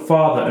merchant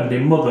father and a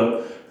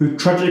mother who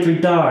tragically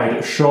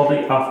died shortly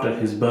after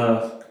his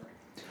birth.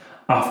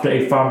 After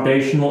a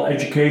foundational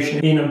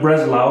education in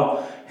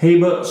Breslau,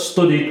 Haber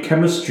studied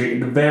chemistry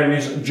at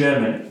various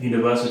German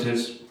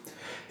universities.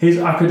 His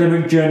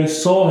academic journey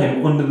saw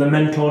him under the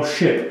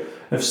mentorship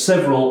of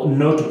several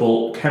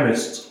notable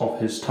chemists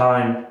of his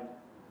time,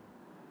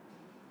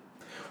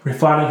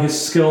 refining his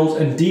skills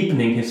and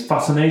deepening his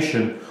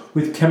fascination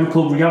with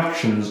chemical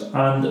reactions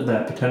and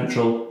their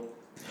potential.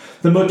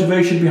 The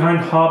motivation behind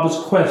Haber's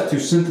quest to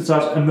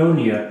synthesize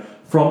ammonia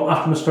from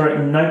atmospheric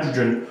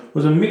nitrogen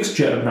was a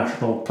mixture of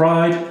national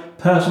pride,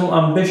 personal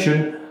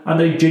ambition, and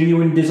a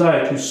genuine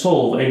desire to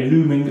solve a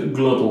looming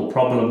global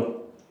problem.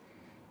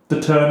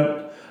 The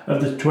turn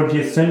of the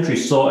 20th century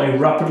saw a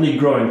rapidly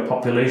growing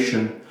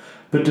population,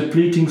 but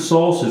depleting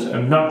sources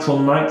of natural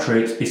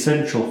nitrates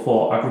essential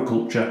for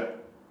agriculture.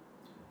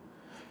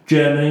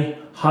 Germany,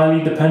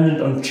 highly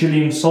dependent on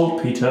Chilean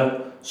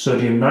saltpeter,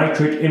 sodium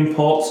nitrate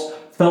imports,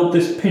 felt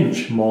this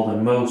pinch more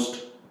than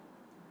most.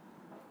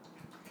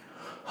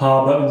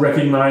 Haber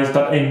recognised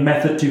that a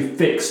method to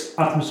fix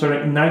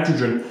atmospheric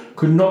nitrogen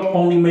could not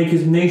only make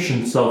his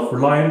nation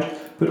self-reliant,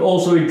 but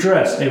also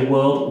address a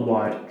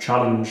worldwide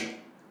challenge.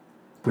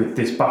 With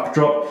this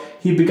backdrop,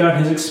 he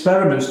began his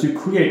experiments to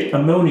create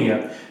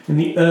ammonia in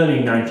the early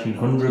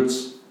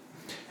 1900s.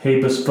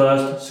 Haber's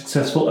first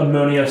successful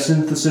ammonia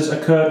synthesis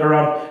occurred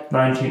around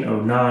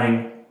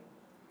 1909.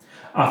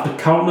 After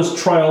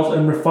countless trials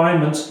and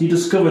refinements, he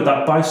discovered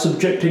that by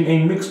subjecting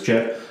a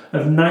mixture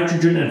of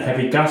nitrogen and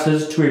heavy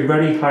gases to a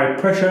very high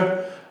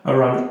pressure,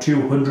 around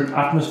 200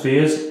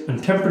 atmospheres,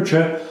 and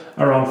temperature,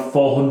 around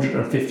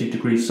 450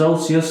 degrees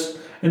Celsius,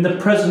 in the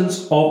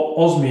presence of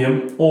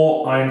osmium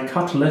or iron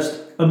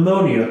catalyst,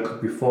 ammonia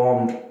could be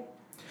formed.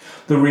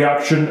 The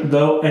reaction,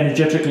 though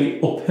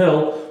energetically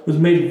uphill, was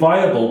made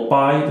viable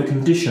by the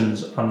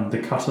conditions and the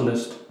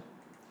catalyst.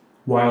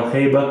 While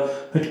Haber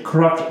had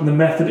cracked the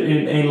method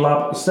in a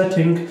lab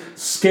setting,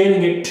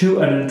 scaling it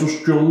to an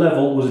industrial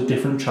level was a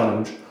different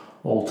challenge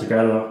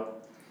altogether.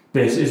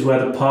 This is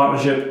where the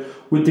partnership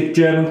with the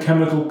German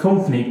chemical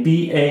company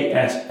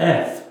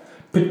BASF,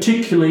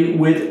 particularly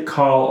with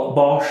Carl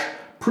Bosch,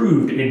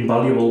 proved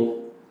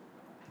invaluable.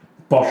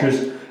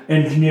 Bosch's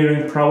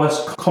engineering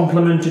prowess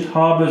complemented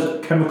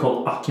Haber's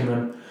chemical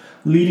acumen,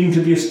 leading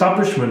to the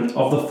establishment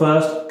of the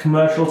first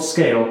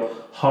commercial-scale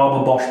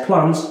Haber-Bosch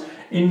plants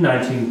in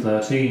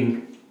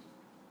 1913.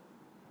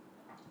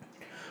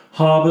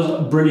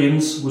 Haber's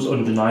brilliance was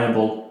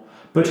undeniable,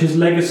 but his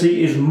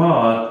legacy is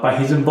marred by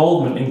his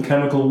involvement in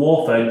chemical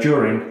warfare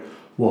during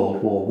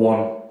World War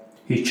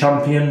I. He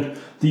championed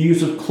the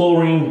use of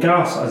chlorine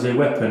gas as a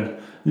weapon,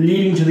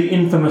 leading to the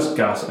infamous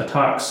gas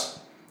attacks,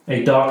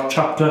 a dark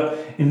chapter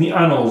in the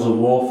annals of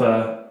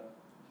warfare.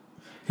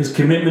 His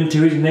commitment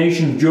to his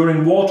nation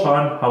during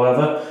wartime,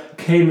 however,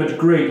 came at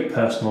great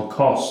personal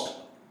cost.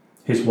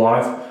 His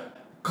wife,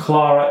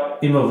 Clara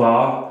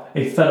Imovar,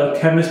 a fellow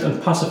chemist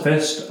and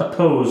pacifist,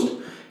 opposed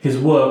his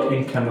work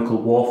in chemical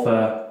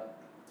warfare.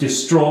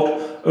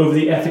 Distraught over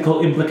the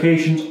ethical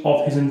implications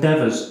of his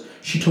endeavours,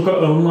 she took her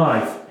own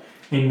life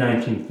in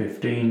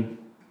 1915.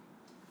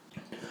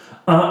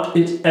 At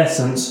its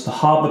essence, the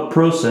Haber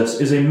process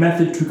is a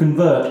method to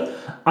convert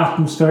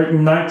atmospheric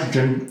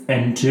nitrogen,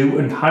 N2,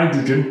 and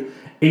hydrogen,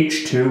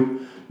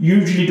 H2,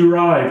 usually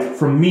derived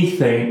from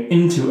methane,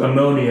 into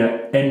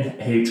ammonia,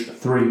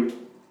 NH3.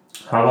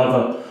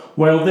 However,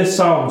 while this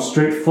sounds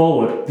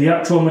straightforward, the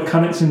actual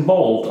mechanics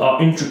involved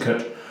are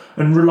intricate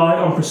and rely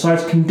on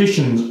precise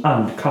conditions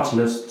and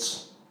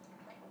catalysts.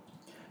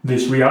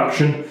 This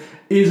reaction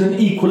is an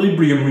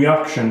equilibrium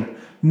reaction,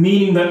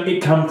 meaning that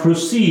it can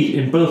proceed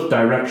in both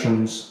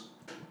directions.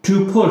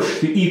 To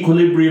push the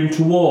equilibrium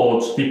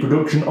towards the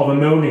production of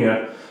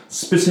ammonia,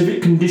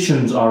 specific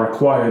conditions are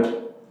required.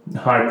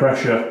 High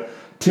pressure,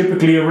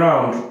 typically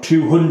around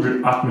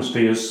 200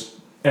 atmospheres,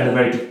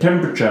 elevated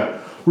temperature,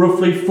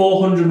 roughly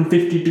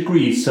 450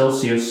 degrees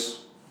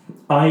Celsius.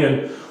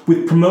 Iron,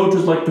 with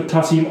promoters like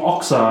potassium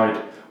oxide,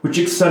 which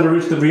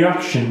accelerates the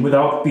reaction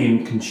without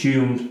being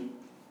consumed.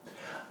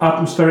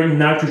 Atmospheric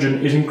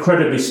nitrogen is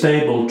incredibly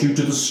stable due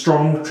to the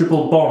strong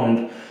triple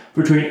bond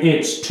between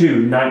its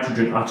two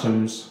nitrogen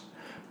atoms.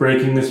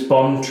 Breaking this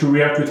bond to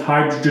react with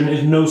hydrogen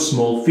is no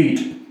small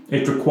feat.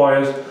 It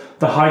requires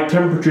the high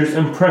temperatures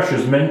and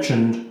pressures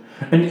mentioned,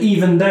 and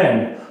even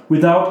then,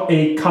 without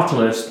a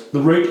catalyst,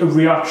 the rate of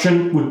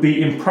reaction would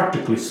be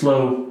impractically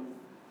slow.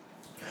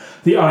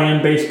 The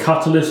iron-based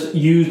catalyst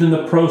used in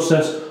the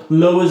process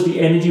lowers the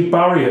energy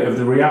barrier of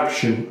the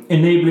reaction,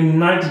 enabling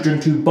nitrogen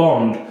to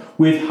bond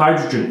with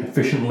hydrogen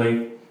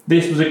efficiently.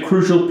 This was a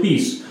crucial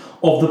piece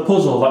of the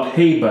puzzle that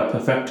Haber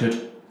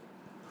perfected.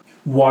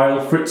 While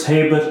Fritz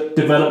Haber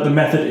developed the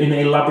method in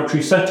a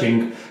laboratory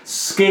setting,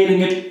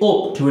 scaling it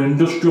up to an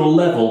industrial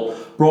level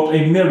brought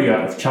a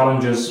myriad of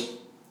challenges.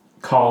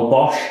 Carl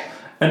Bosch,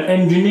 an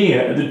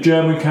engineer at the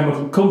German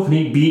chemical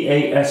company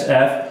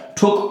BASF,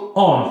 took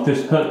on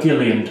this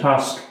Herculean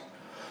task.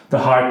 The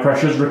high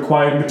pressures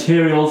required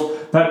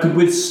materials that could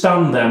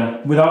withstand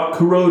them without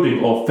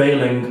corroding or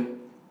failing.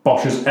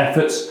 Bosch's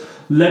efforts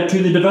led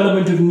to the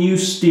development of new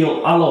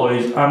steel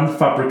alloys and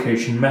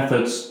fabrication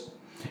methods.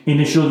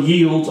 Initial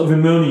yields of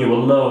ammonia were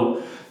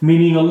low,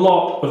 meaning a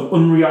lot of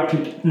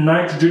unreacted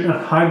nitrogen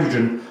and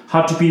hydrogen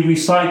had to be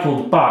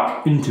recycled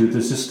back into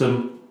the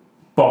system.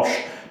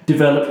 Bosch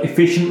developed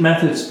efficient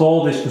methods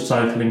for this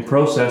recycling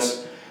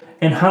process,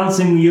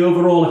 enhancing the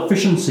overall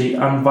efficiency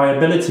and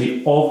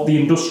viability of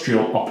the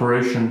industrial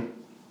operation.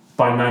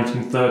 By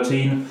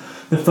 1913,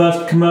 the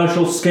first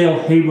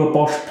commercial-scale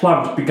Haber-Bosch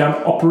plant began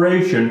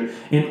operation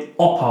in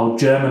Oppau,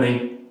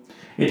 Germany.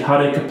 It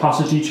had a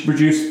capacity to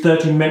produce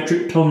 30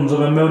 metric tons of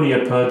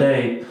ammonia per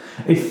day,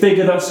 a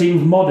figure that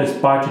seems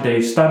modest by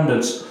today's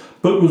standards,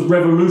 but was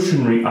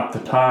revolutionary at the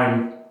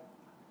time.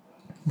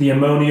 The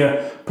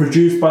ammonia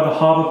produced by the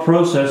Haber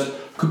process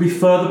could be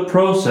further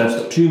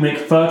processed to make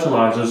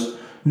fertilizers,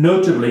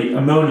 notably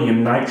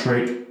ammonium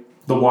nitrate.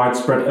 The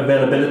widespread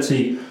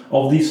availability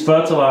of these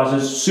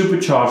fertilizers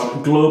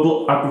supercharged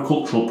global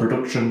agricultural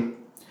production.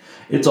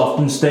 It's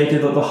often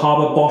stated that the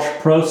Haber-Bosch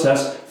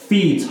process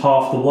feeds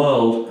half the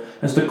world,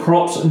 as the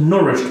crops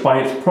nourished by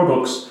its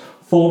products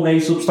form a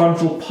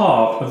substantial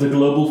part of the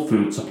global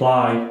food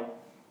supply.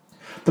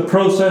 The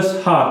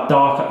process had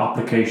darker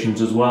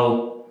applications as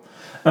well.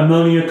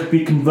 Ammonia could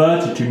be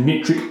converted to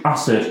nitric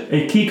acid,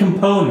 a key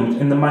component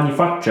in the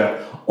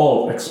manufacture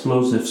of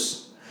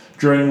explosives.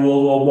 During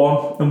World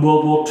War I and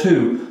World War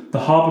II, the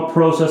Haber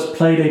process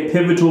played a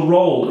pivotal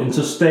role in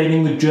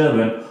sustaining the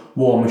German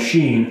war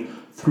machine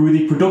through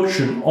the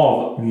production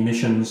of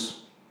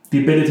munitions.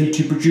 The ability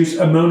to produce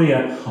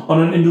ammonia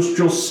on an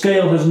industrial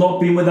scale has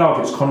not been without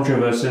its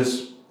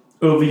controversies.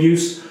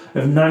 Overuse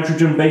of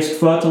nitrogen-based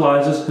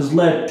fertilizers has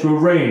led to a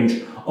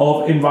range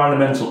of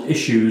environmental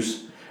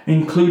issues,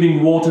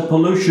 including water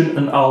pollution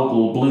and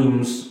algal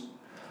blooms.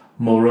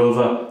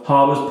 Moreover,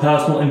 Haber's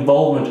personal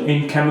involvement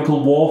in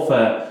chemical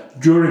warfare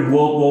during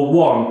World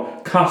War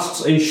I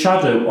casts a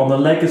shadow on the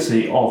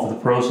legacy of the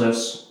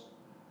process.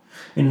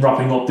 In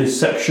wrapping up this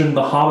section,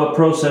 the Haber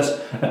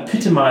process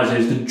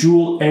epitomizes the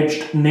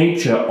dual-edged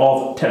nature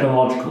of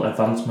technological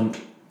advancement.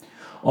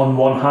 On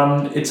one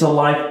hand, it's a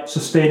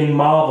life-sustaining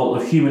marvel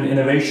of human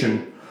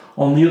innovation.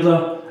 On the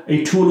other,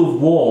 a tool of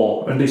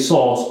war and a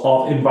source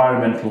of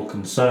environmental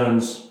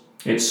concerns.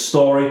 Its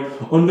story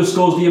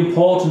underscores the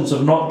importance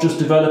of not just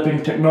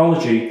developing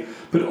technology,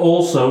 but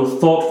also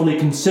thoughtfully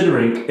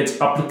considering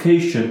its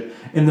application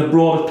in the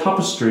broader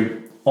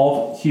tapestry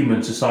of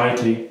human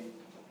society.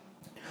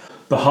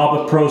 The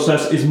Haber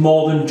process is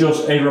more than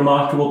just a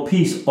remarkable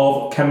piece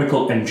of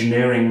chemical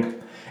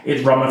engineering.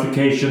 Its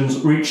ramifications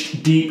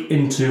reached deep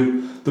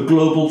into the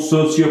global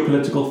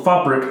socio-political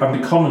fabric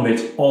and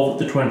economies of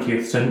the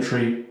 20th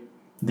century.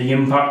 The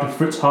impact of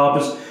Fritz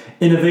Haber's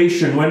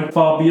innovation went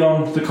far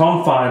beyond the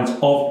confines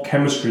of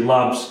chemistry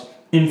labs,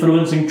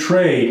 influencing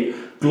trade,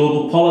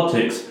 global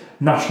politics,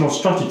 national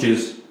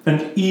strategies,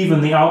 and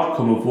even the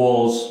outcome of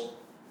wars.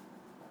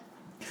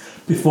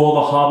 Before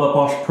the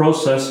Haber-Bosch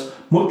process,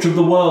 much of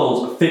the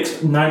world's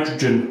fixed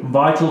nitrogen,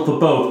 vital for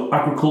both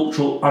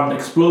agricultural and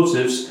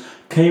explosives,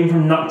 came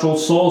from natural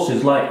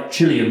sources like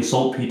Chilean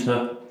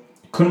saltpeter.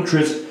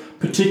 Countries,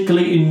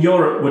 particularly in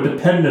Europe, were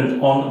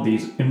dependent on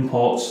these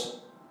imports.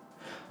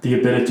 The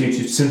ability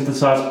to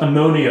synthesize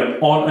ammonia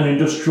on an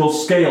industrial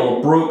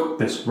scale broke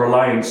this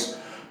reliance,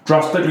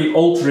 drastically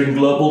altering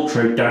global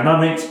trade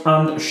dynamics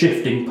and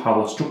shifting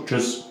power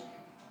structures.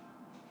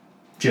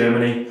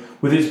 Germany,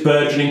 with its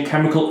burgeoning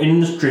chemical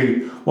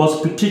industry,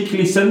 was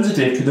particularly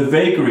sensitive to the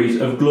vagaries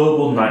of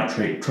global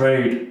nitrate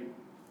trade.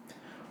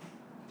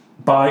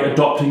 By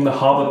adopting the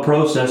Haber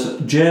process,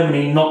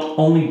 Germany not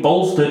only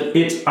bolstered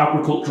its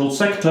agricultural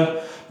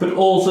sector, but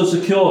also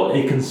secured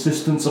a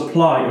consistent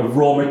supply of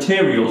raw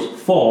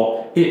materials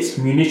for its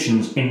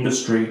munitions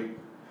industry.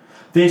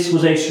 This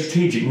was a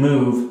strategic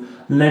move,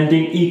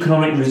 lending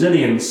economic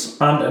resilience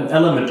and an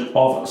element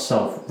of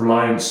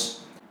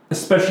self-reliance,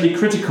 especially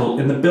critical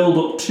in the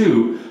build-up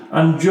to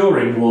and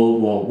during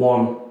World War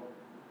I.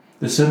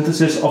 The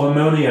synthesis of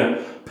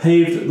ammonia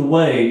paved the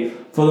way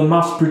for the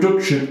mass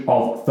production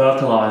of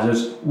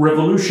fertilizers,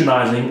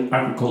 revolutionizing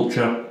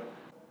agriculture.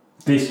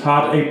 This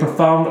had a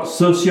profound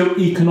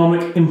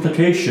socio-economic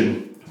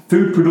implication.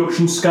 Food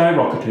production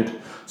skyrocketed,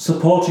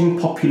 supporting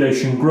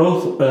population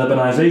growth,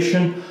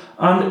 urbanization,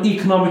 and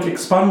economic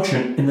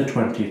expansion in the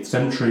 20th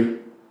century.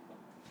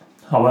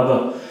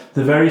 However,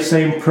 the very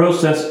same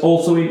process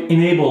also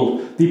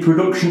enabled the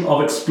production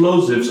of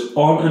explosives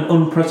on an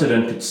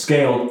unprecedented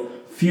scale,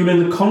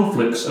 fueling the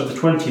conflicts of the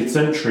 20th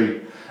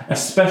century,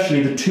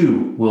 especially the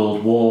two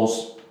world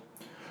wars.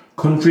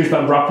 Countries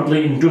that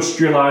rapidly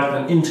industrialized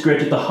and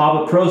integrated the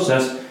Haber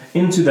process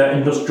into their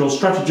industrial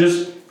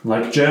strategies,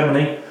 like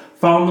Germany,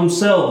 found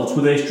themselves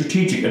with a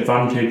strategic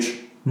advantage,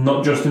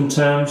 not just in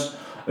terms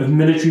of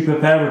military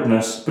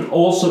preparedness, but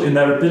also in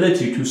their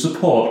ability to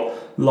support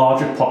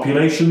larger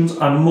populations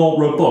and more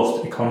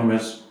robust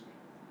economies.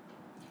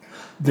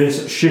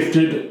 This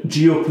shifted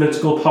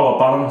geopolitical power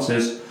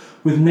balances,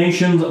 with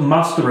nations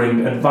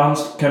mastering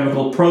advanced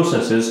chemical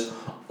processes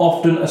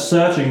often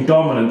asserting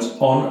dominance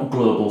on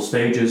global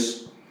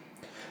stages.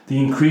 The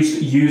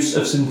increased use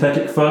of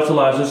synthetic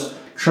fertilizers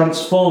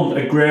transformed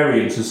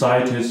agrarian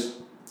societies.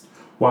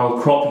 While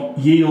crop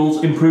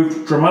yields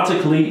improved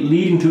dramatically,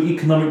 leading to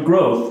economic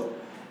growth,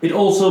 it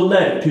also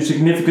led to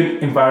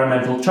significant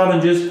environmental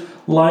challenges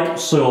like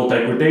soil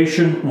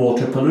degradation,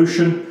 water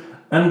pollution,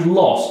 and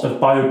loss of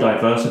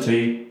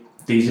biodiversity.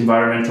 These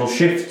environmental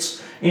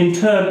shifts in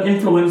turn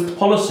influenced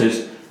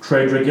policies,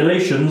 trade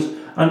regulations,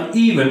 and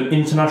even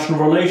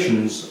international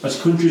relations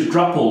as countries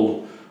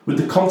grappled with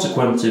the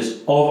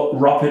consequences of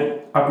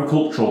rapid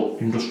agricultural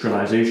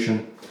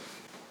industrialization.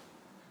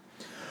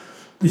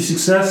 The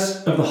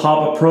success of the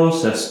Haber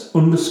process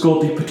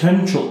underscored the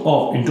potential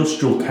of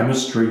industrial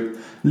chemistry,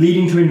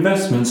 leading to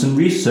investments and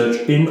research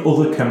in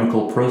other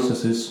chemical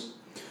processes.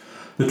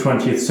 The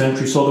 20th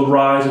century saw the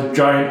rise of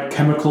giant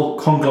chemical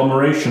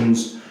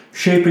conglomerations,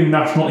 shaping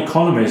national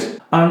economies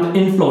and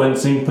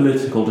influencing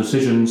political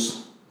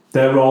decisions.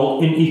 Their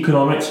role in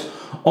economics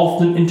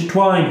often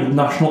intertwined with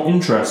national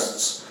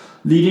interests,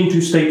 leading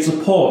to state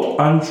support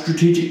and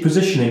strategic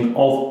positioning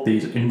of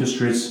these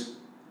industries.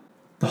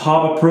 The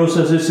Haber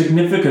process's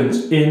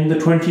significance in the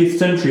 20th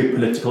century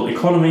political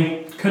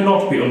economy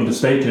cannot be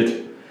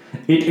understated.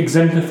 It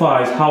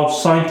exemplifies how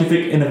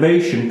scientific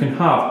innovation can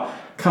have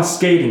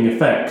cascading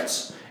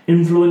effects,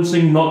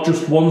 influencing not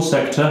just one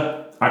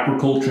sector,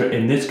 agriculture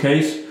in this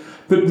case,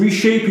 but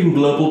reshaping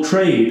global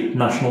trade,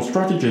 national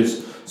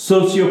strategies,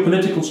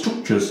 socio-political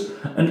structures,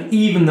 and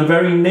even the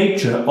very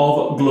nature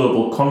of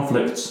global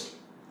conflicts.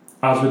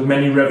 As with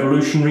many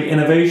revolutionary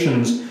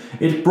innovations,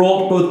 it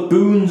brought both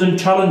boons and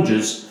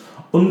challenges,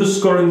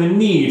 underscoring the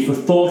need for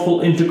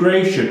thoughtful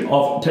integration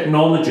of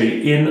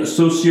technology in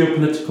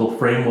socio-political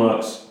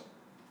frameworks.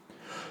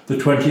 The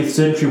 20th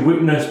century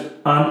witnessed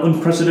an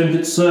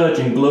unprecedented surge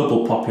in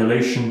global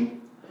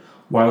population.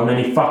 While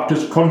many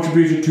factors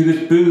contributed to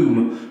this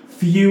boom,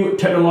 few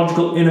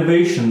technological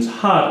innovations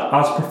had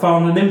as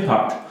profound an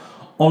impact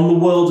on the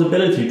world's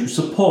ability to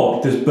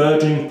support this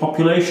burgeoning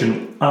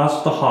population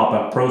as the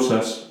Haber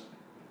process.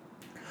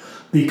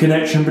 The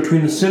connection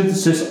between the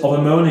synthesis of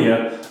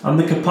ammonia and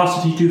the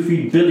capacity to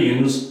feed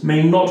billions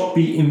may not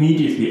be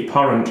immediately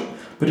apparent,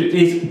 but it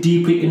is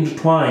deeply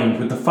intertwined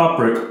with the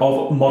fabric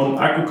of modern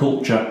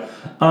agriculture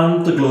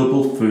and the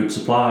global food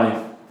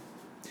supply.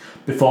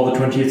 Before the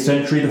 20th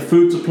century, the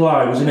food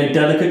supply was in a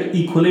delicate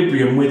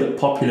equilibrium with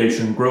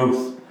population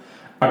growth.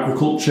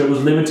 Agriculture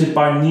was limited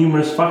by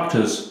numerous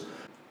factors,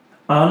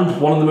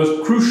 and one of the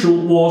most crucial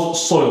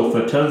was soil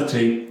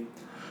fertility.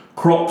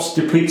 Crops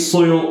deplete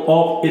soil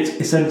of its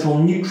essential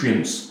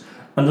nutrients,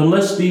 and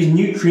unless these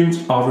nutrients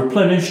are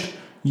replenished,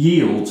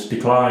 yields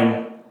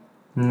decline.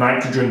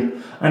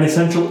 Nitrogen, an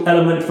essential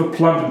element for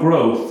plant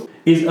growth,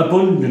 is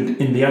abundant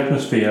in the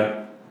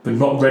atmosphere, but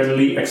not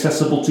readily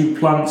accessible to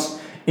plants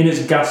in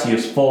its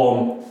gaseous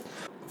form.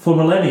 For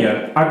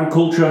millennia,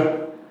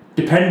 agriculture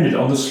depended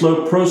on the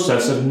slow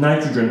process of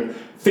nitrogen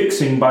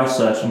fixing by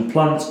certain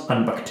plants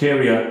and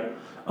bacteria,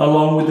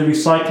 along with the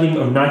recycling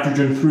of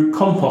nitrogen through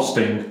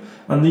composting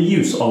and the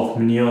use of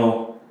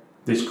manure.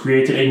 This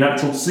created a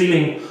natural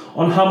ceiling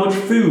on how much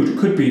food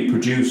could be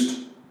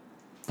produced.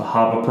 The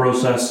Haber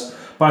process,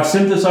 by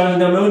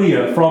synthesizing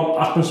ammonia from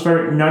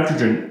atmospheric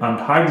nitrogen and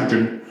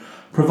hydrogen,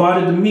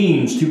 provided the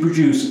means to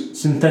produce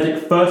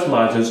synthetic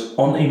fertilizers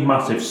on a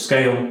massive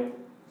scale.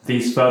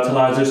 These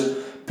fertilizers,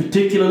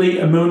 particularly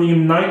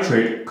ammonium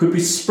nitrate, could be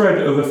spread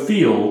over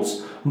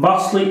fields,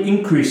 vastly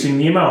increasing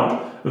the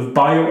amount of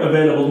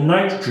bioavailable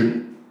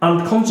nitrogen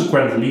and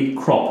consequently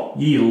crop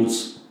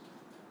yields.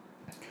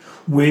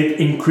 With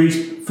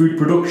increased food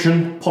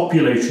production,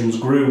 populations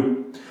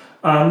grew,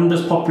 and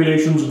as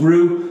populations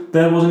grew,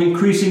 there was an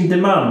increasing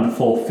demand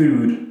for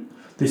food.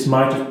 This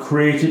might have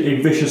created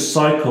a vicious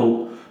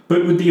cycle,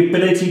 but with the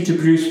ability to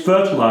produce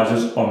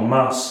fertilizers en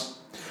masse,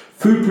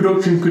 food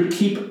production could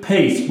keep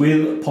pace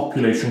with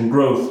population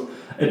growth,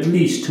 at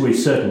least to a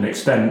certain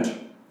extent.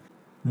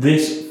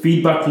 This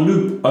feedback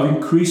loop of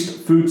increased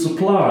food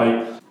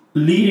supply,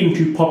 leading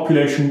to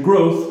population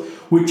growth,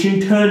 which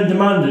in turn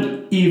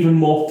demanded even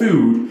more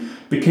food,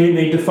 became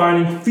a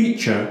defining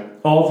feature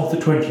of the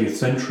 20th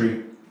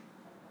century.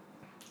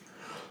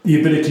 The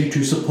ability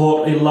to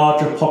support a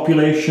larger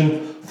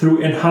population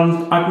through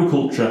enhanced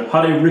agriculture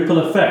had a ripple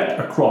effect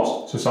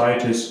across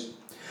societies.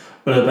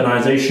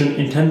 Urbanization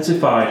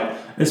intensified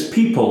as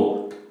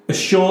people,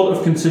 assured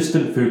of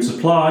consistent food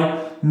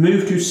supply,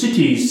 moved to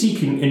cities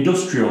seeking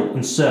industrial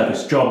and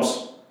service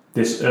jobs.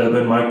 This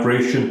urban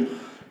migration,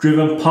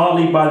 driven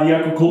partly by the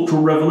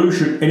agricultural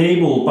revolution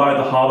enabled by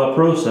the Haber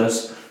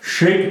process,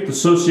 shaped the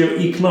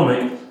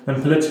socio-economic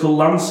and political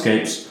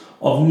landscapes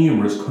of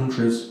numerous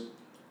countries.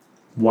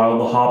 While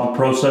the Haber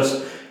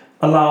process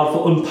allowed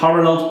for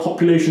unparalleled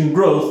population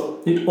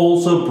growth, it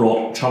also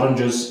brought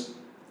challenges.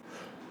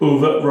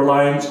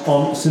 Over-reliance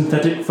on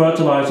synthetic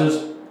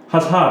fertilizers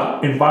has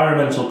had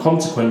environmental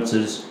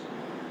consequences,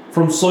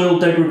 from soil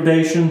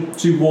degradation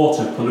to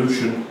water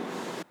pollution.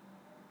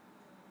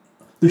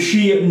 The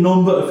sheer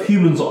number of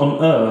humans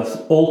on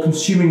Earth, all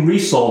consuming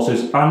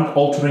resources and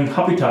altering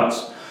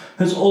habitats,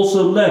 has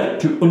also led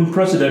to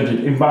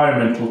unprecedented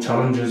environmental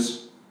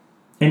challenges.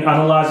 In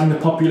analysing the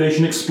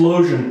population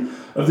explosion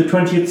of the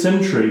 20th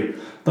century,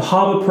 the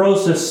harbour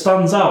process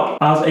stands out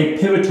as a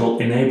pivotal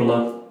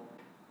enabler.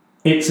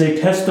 It's a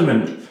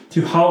testament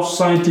to how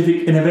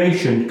scientific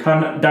innovation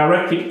can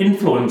directly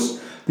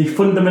influence the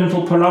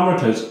fundamental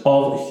parameters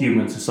of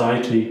human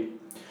society.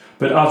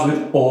 But as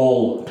with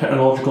all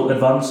technological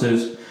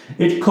advances,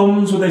 it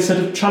comes with a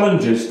set of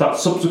challenges that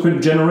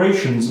subsequent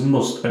generations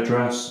must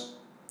address.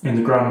 In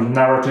the grand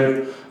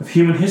narrative of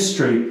human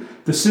history,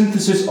 the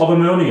synthesis of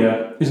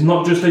ammonia is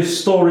not just a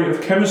story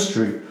of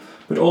chemistry,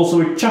 but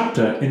also a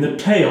chapter in the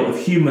tale of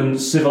human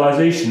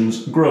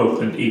civilization's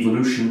growth and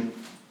evolution.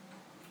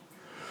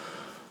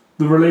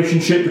 The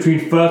relationship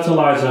between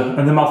fertilizer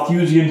and the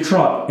Malthusian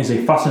trap is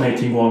a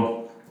fascinating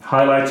one,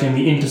 highlighting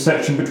the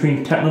intersection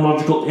between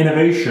technological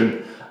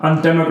innovation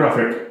and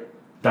demographic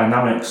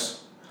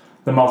dynamics.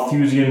 The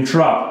Malthusian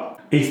trap,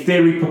 a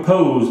theory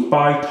proposed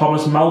by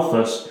Thomas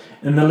Malthus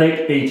in the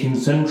late 18th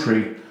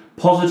century,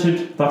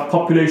 posited that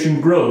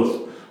population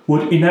growth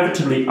would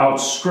inevitably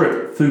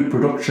outstrip food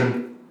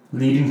production,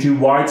 leading to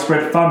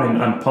widespread famine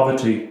and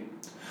poverty.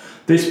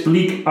 This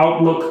bleak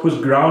outlook was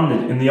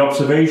grounded in the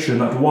observation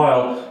that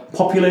while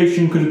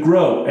population could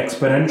grow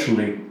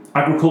exponentially,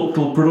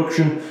 agricultural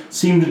production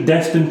seemed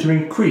destined to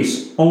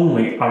increase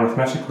only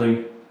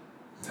arithmetically.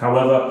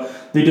 However,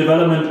 the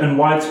development and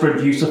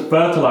widespread use of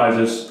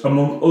fertilizers,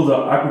 among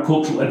other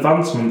agricultural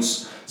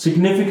advancements,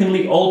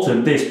 significantly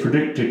altered this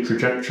predicted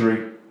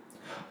trajectory.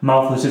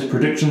 Malthus's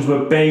predictions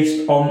were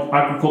based on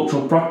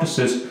agricultural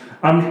practices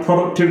and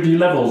productivity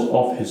levels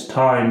of his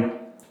time.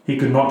 He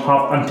could not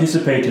have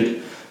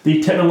anticipated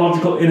the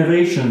technological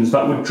innovations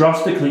that would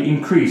drastically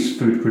increase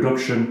food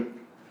production.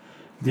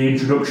 The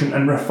introduction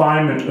and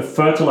refinement of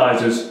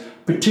fertilizers,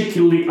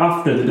 particularly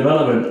after the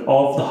development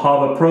of the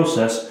harbour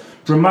process,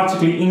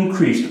 dramatically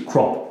increased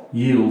crop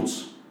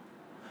yields.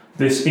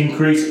 This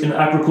increase in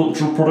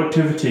agricultural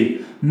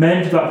productivity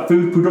meant that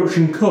food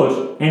production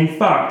could, in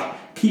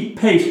fact, keep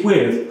pace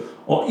with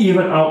or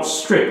even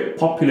outstrip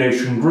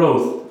population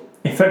growth,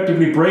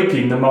 effectively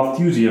breaking the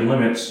Malthusian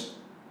limits.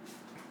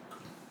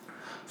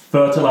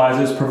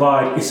 Fertilizers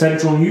provide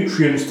essential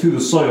nutrients to the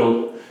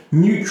soil,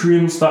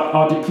 nutrients that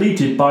are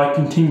depleted by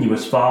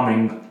continuous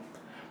farming.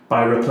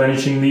 By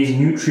replenishing these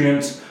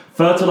nutrients,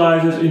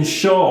 fertilizers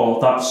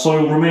ensure that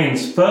soil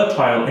remains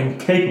fertile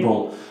and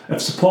capable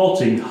of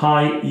supporting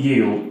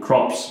high-yield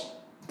crops.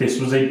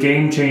 This was a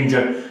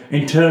game-changer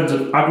in terms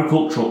of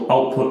agricultural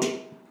output,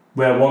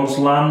 where once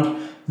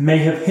land may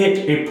have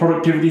hit a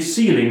productivity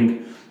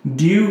ceiling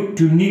due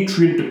to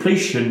nutrient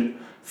depletion,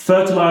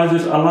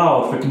 fertilizers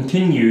allowed for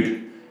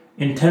continued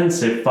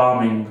intensive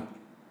farming.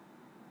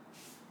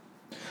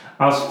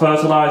 As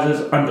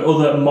fertilizers and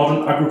other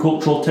modern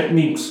agricultural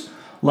techniques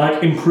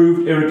like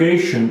improved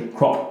irrigation,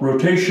 crop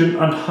rotation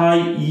and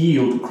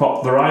high-yield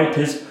crop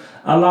varieties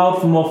allowed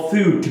for more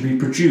food to be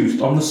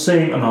produced on the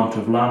same amount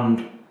of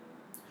land.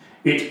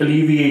 It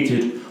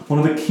alleviated one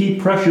of the key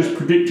pressures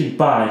predicted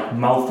by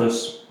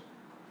Malthus.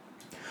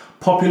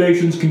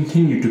 Populations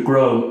continued to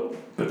grow,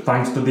 but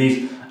thanks to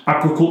these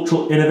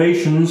agricultural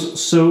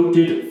innovations, so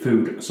did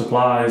food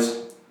supplies.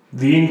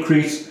 The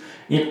increase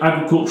in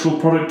agricultural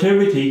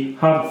productivity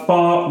had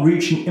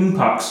far-reaching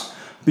impacts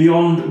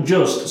beyond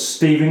just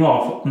staving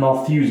off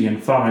Malthusian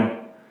famine.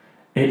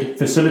 It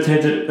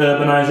facilitated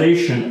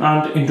urbanization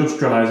and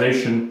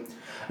industrialization,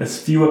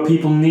 as fewer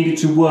people needed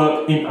to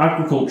work in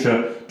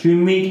agriculture to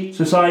meet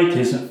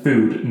society's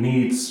food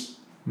needs.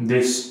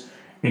 This,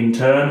 in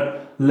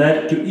turn,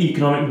 led to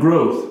economic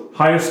growth,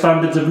 higher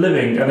standards of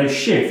living, and a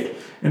shift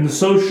in the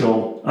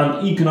social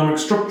and economic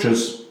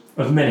structures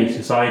of many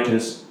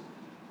societies.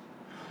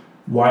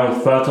 While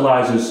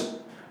fertilizers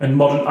and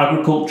modern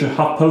agriculture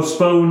have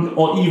postponed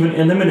or even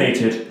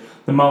eliminated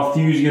the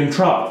Malthusian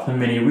trap for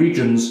many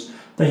regions,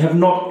 they have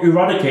not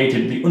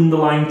eradicated the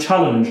underlying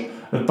challenge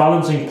of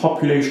balancing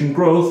population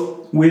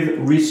growth with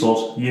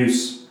resource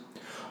use.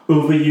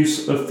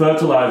 Overuse of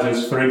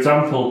fertilizers, for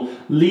example,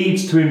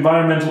 leads to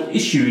environmental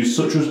issues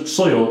such as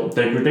soil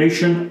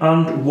degradation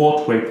and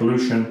waterway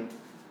pollution.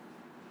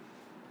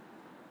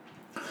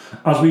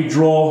 As we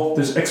draw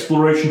this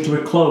exploration to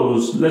a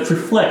close, let's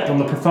reflect on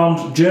the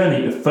profound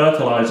journey of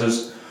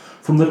fertilizers,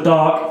 from the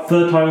dark,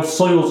 fertile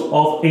soils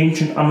of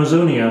ancient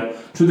Amazonia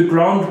to the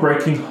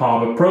groundbreaking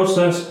harbour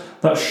process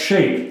that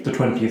shaped the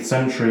 20th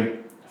century.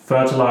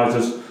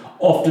 Fertilizers,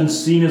 often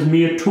seen as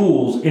mere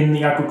tools in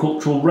the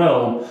agricultural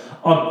realm,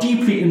 are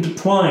deeply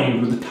intertwined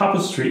with the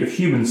tapestry of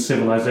human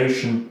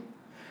civilization.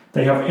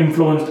 They have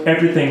influenced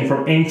everything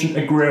from ancient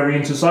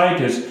agrarian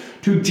societies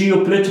to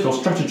geopolitical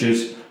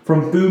strategies,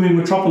 from booming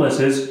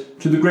metropolises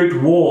to the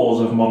great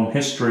wars of modern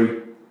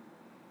history.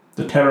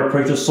 The terra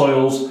preta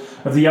soils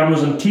of the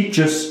Amazon teach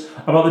us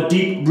about the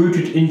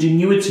deep-rooted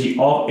ingenuity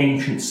of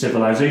ancient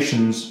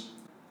civilizations,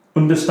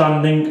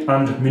 understanding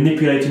and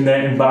manipulating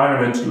their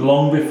environment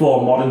long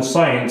before modern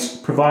science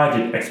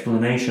provided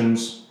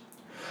explanations.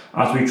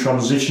 As we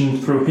transition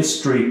through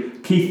history,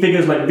 key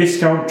figures like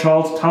Viscount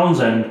Charles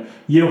Townshend,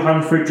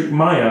 Johann Friedrich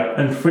Meyer,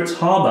 and Fritz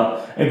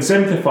Haber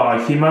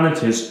exemplify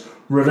humanity's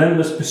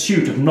relentless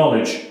pursuit of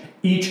knowledge,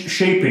 each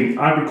shaping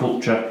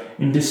agriculture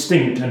in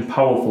distinct and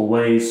powerful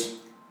ways.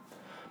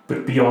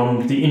 But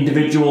beyond the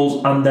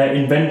individuals and their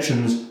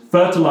inventions,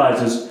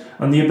 fertilizers,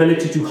 and the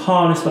ability to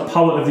harness the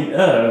power of the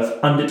earth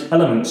and its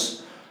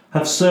elements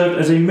have served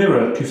as a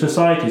mirror to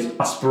society's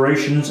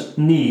aspirations,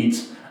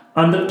 needs,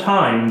 and at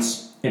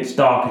times, its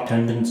darker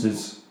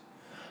tendencies.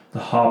 The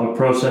Haber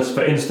process,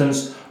 for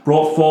instance,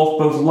 brought forth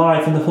both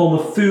life in the form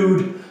of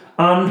food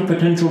and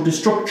potential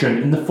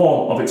destruction in the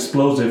form of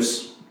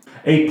explosives,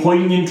 a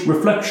poignant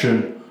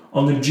reflection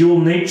on the dual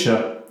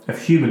nature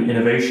of human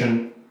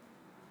innovation.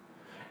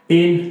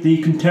 In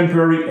the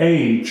contemporary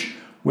age,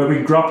 where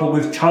we grapple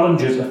with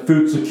challenges of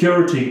food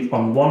security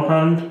on one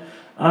hand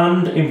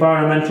and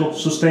environmental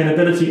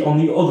sustainability on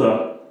the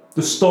other,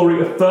 the story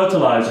of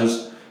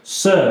fertilizers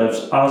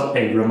serves as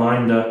a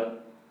reminder.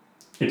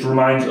 It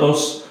reminds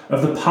us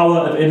of the power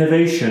of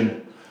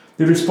innovation,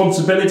 the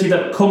responsibility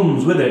that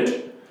comes with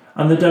it,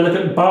 and the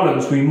delicate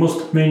balance we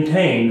must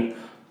maintain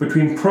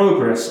between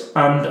progress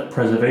and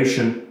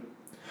preservation.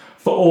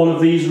 For all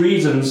of these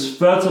reasons,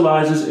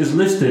 fertilizers is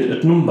listed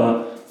at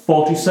number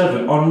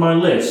 47 on my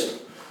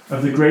list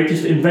of the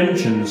greatest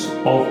inventions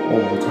of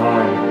all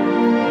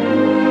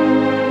time.